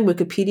Crime,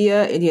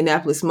 Wikipedia,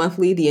 Indianapolis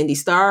Monthly, the Indy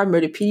Star,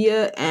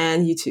 Murderpedia,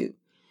 and YouTube.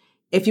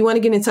 If you want to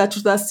get in touch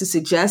with us to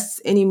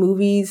suggest any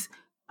movies,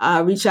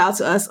 reach out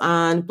to us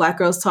on Black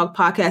Girls Talk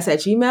Podcast at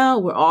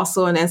Gmail. We're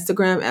also on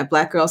Instagram at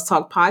Black Girls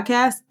Talk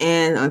Podcast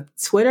and on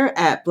Twitter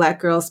at Black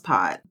Girls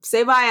Pod.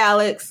 Say bye,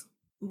 Alex.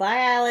 Bye,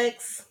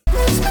 Alex.